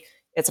me,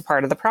 it's a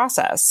part of the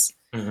process.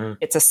 Mm-hmm.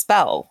 It's a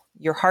spell.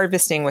 You're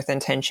harvesting with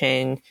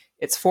intention.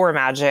 It's for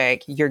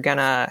magic. You're going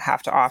to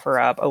have to offer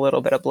up a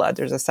little bit of blood.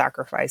 There's a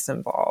sacrifice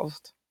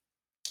involved.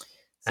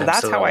 So Absolutely.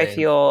 That's how I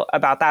feel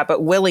about that.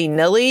 But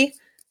willy-nilly,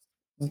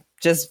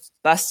 just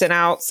busting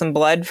out some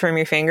blood from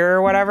your finger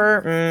or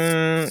whatever,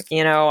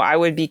 I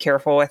would be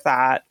careful with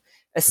that,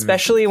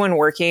 especially when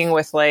working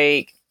with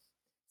like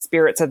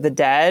spirits of the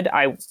dead.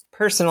 I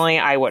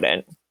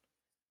wouldn't.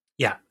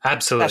 Yeah,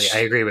 absolutely. I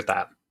agree with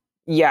that.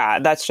 Yeah,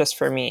 that's just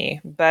for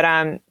me.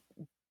 But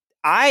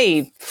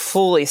I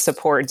fully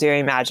support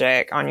doing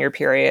magic on your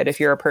period if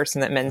you're a person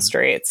that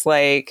menstruates.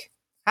 Like,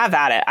 have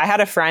at it. I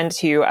had a friend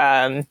who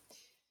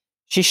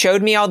she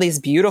showed me all these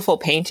beautiful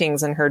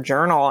paintings in her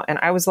journal, and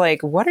I was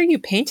like, what are you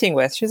painting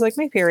with? She's like,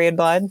 my period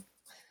blood.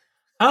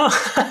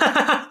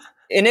 Oh.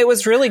 And it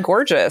was really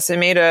gorgeous. It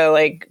made a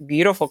like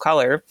beautiful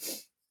color.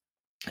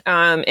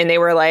 And they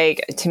were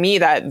like, to me,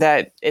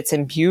 that it's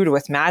imbued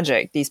with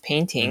magic, these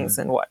paintings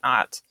and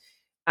whatnot.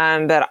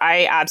 But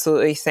I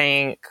absolutely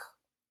think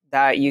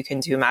that you can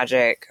do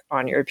magic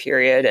on your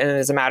period. And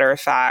as a matter of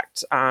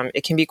fact,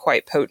 it can be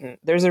quite potent.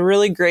 There's a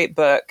really great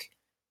book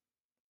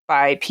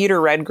by Peter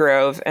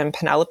Redgrove and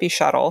Penelope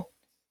Shuttle.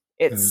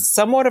 It's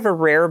somewhat of a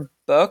rare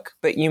book,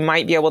 but you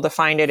might be able to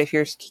find it if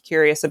you're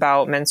curious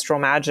about menstrual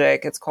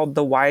magic. It's called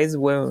The Wise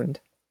Wound.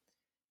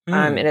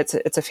 And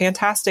it's a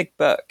fantastic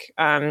book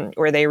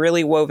where they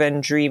really wove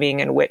in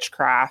dreaming and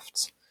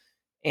witchcraft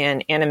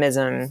and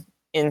animism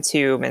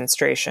into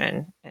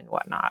menstruation and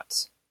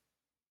whatnot.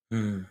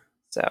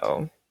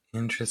 So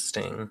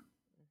interesting.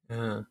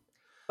 Yeah.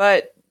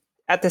 But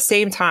at the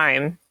same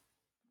time,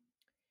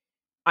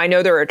 I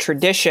know there are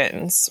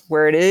traditions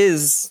where it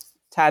is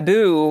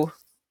taboo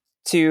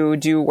to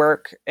do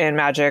work and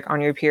magic on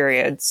your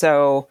period.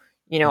 So,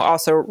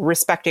 also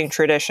respecting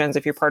traditions.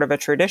 If you're part of a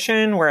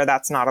tradition where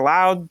that's not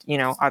allowed,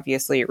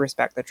 obviously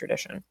respect the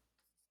tradition.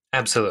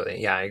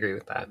 Absolutely. Yeah, I agree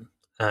with that.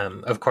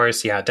 Of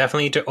course, yeah,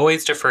 definitely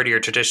always defer to your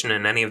tradition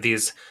in any of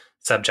these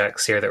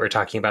subjects here that we're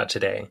talking about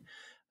today.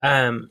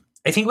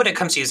 I think when it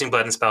comes to using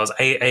blood and spells,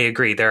 I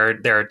agree. There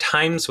are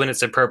times when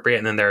it's appropriate,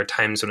 and then there are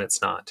times when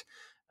it's not.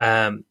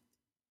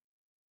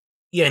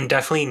 Yeah, and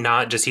definitely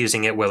not just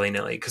using it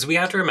willy-nilly, because we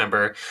have to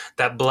remember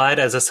that blood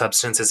as a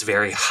substance is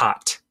very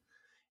hot.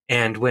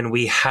 And when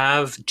we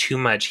have too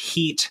much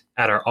heat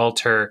at our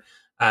altar,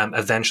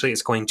 eventually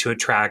it's going to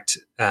attract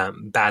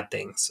bad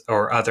things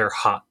or other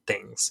hot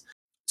things.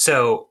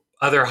 So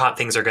other hot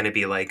things are going to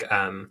be like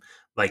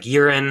Like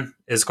urine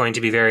is going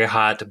to be very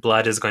hot,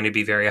 blood is going to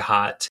be very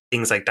hot,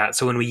 things like that.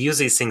 So when we use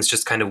these things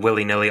just kind of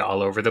willy-nilly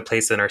all over the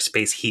place, then our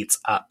space heats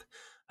up.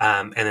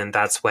 And then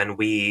that's when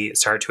we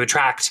start to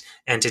attract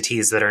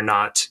entities that are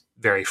not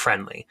very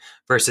friendly.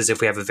 Versus if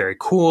we have a very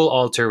cool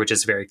altar, which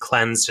is very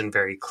cleansed and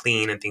very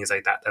clean and things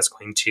like that, that's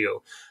going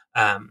to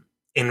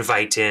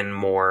invite in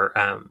more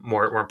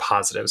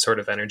positive sort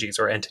of energies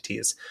or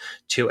entities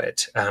to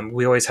it.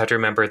 We always have to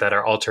remember that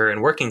our altar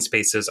and working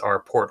spaces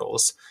are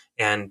portals.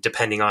 And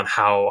depending on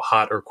how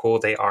hot or cool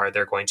they are,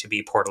 they're going to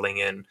be portaling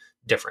in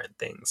different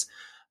things.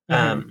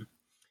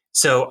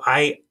 So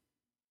I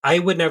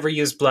would never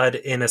use blood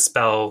in a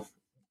spell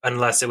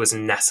unless it was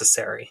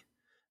necessary.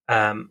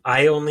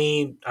 I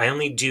only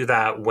do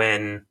that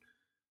when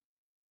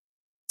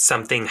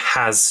something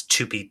has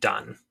to be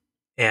done,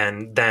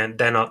 and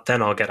then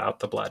I'll get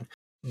out the blood.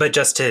 But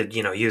just to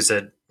use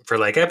it for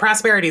like a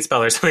prosperity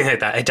spell or something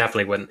like that, I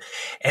definitely wouldn't.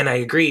 And I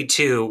agree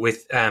too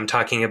with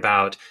talking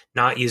about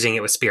not using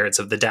it with spirits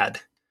of the dead,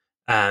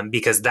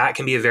 because that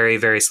can be a very,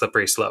 very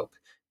slippery slope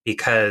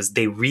because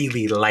they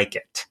really like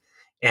it.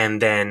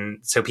 And then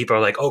so people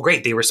are like, oh,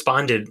 great, they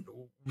responded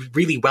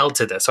really well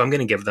to this, so I'm going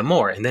to give them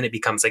more. And then it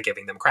becomes like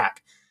giving them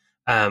crack,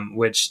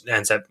 which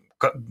ends up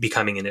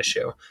becoming an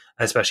issue,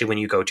 especially when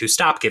you go to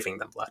stop giving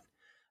them blood.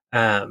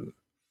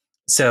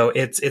 So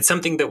it's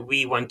something that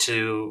we want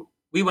to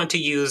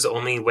use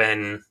only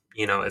when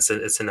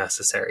it's a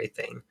necessary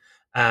thing.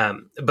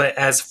 But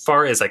as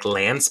far as like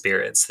land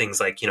spirits, things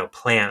like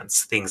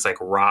plants, things like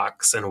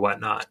rocks and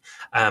whatnot,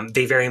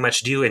 they very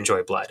much do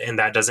enjoy blood, and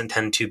that doesn't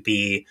tend to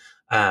be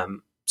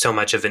so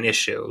much of an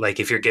issue. Like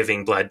if you're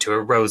giving blood to a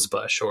rose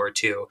bush or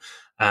to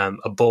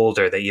a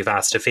boulder that you've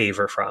asked a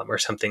favor from or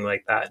something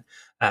like that,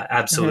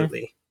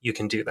 absolutely you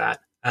can do that,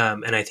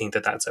 and I think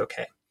that that's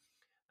okay.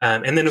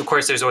 And then, of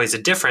course, there's always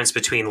a difference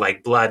between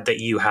like blood that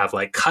you have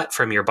like cut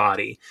from your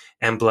body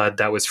and blood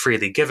that was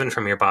freely given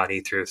from your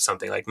body through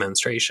something like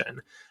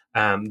menstruation.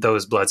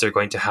 Those bloods are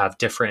going to have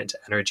different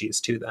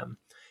energies to them.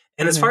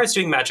 And as far as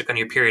doing magic on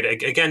your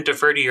period, again,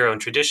 defer to your own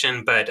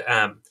tradition. But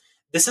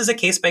this is a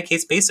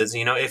case-by-case basis.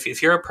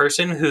 If you're a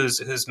person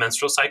whose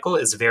menstrual cycle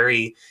is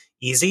very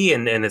easy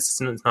and it's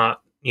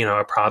not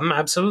a problem,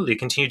 absolutely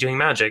continue doing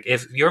magic.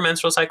 If your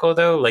menstrual cycle,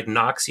 though, like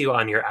knocks you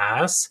on your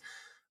ass,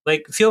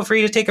 like, feel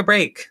free to take a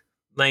break,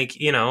 like,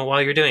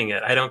 while you're doing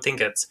it. I don't think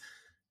it's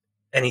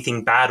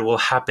anything bad will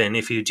happen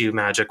if you do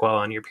magic while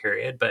on your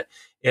period. But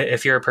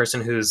if you're a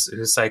person whose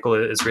cycle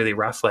is really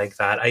rough like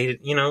that,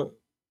 hang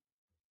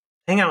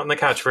out on the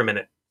couch for a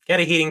minute,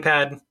 get a heating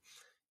pad,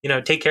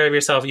 take care of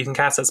yourself. You can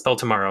cast that spell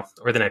tomorrow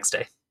or the next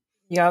day.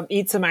 Yep.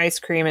 Eat some ice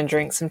cream and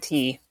drink some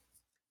tea.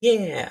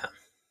 Yeah.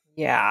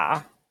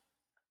 Yeah.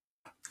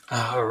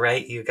 All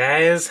right, you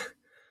guys.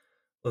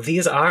 Well,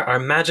 these are our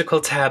magical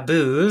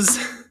taboos,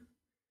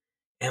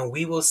 and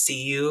we will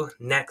see you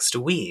next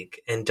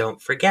week. And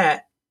don't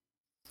forget,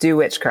 do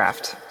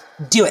witchcraft.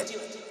 Do it.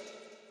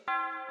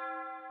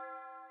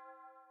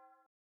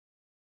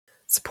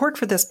 Support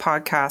for this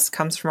podcast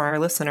comes from our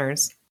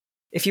listeners.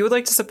 If you would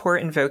like to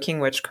support Invoking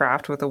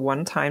Witchcraft with a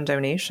one-time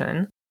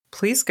donation,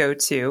 please go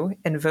to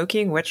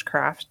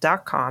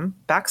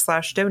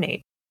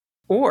invokingwitchcraft.com/donate.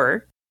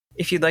 Or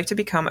if you'd like to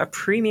become a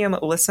premium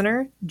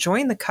listener,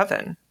 join the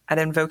Coven at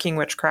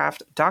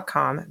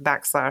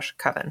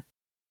invokingwitchcraft.com/coven.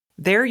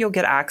 There you'll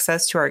get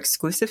access to our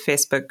exclusive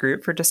Facebook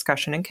group for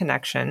discussion and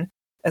connection,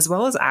 as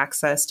well as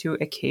access to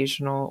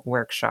occasional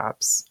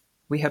workshops.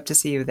 We hope to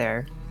see you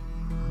there.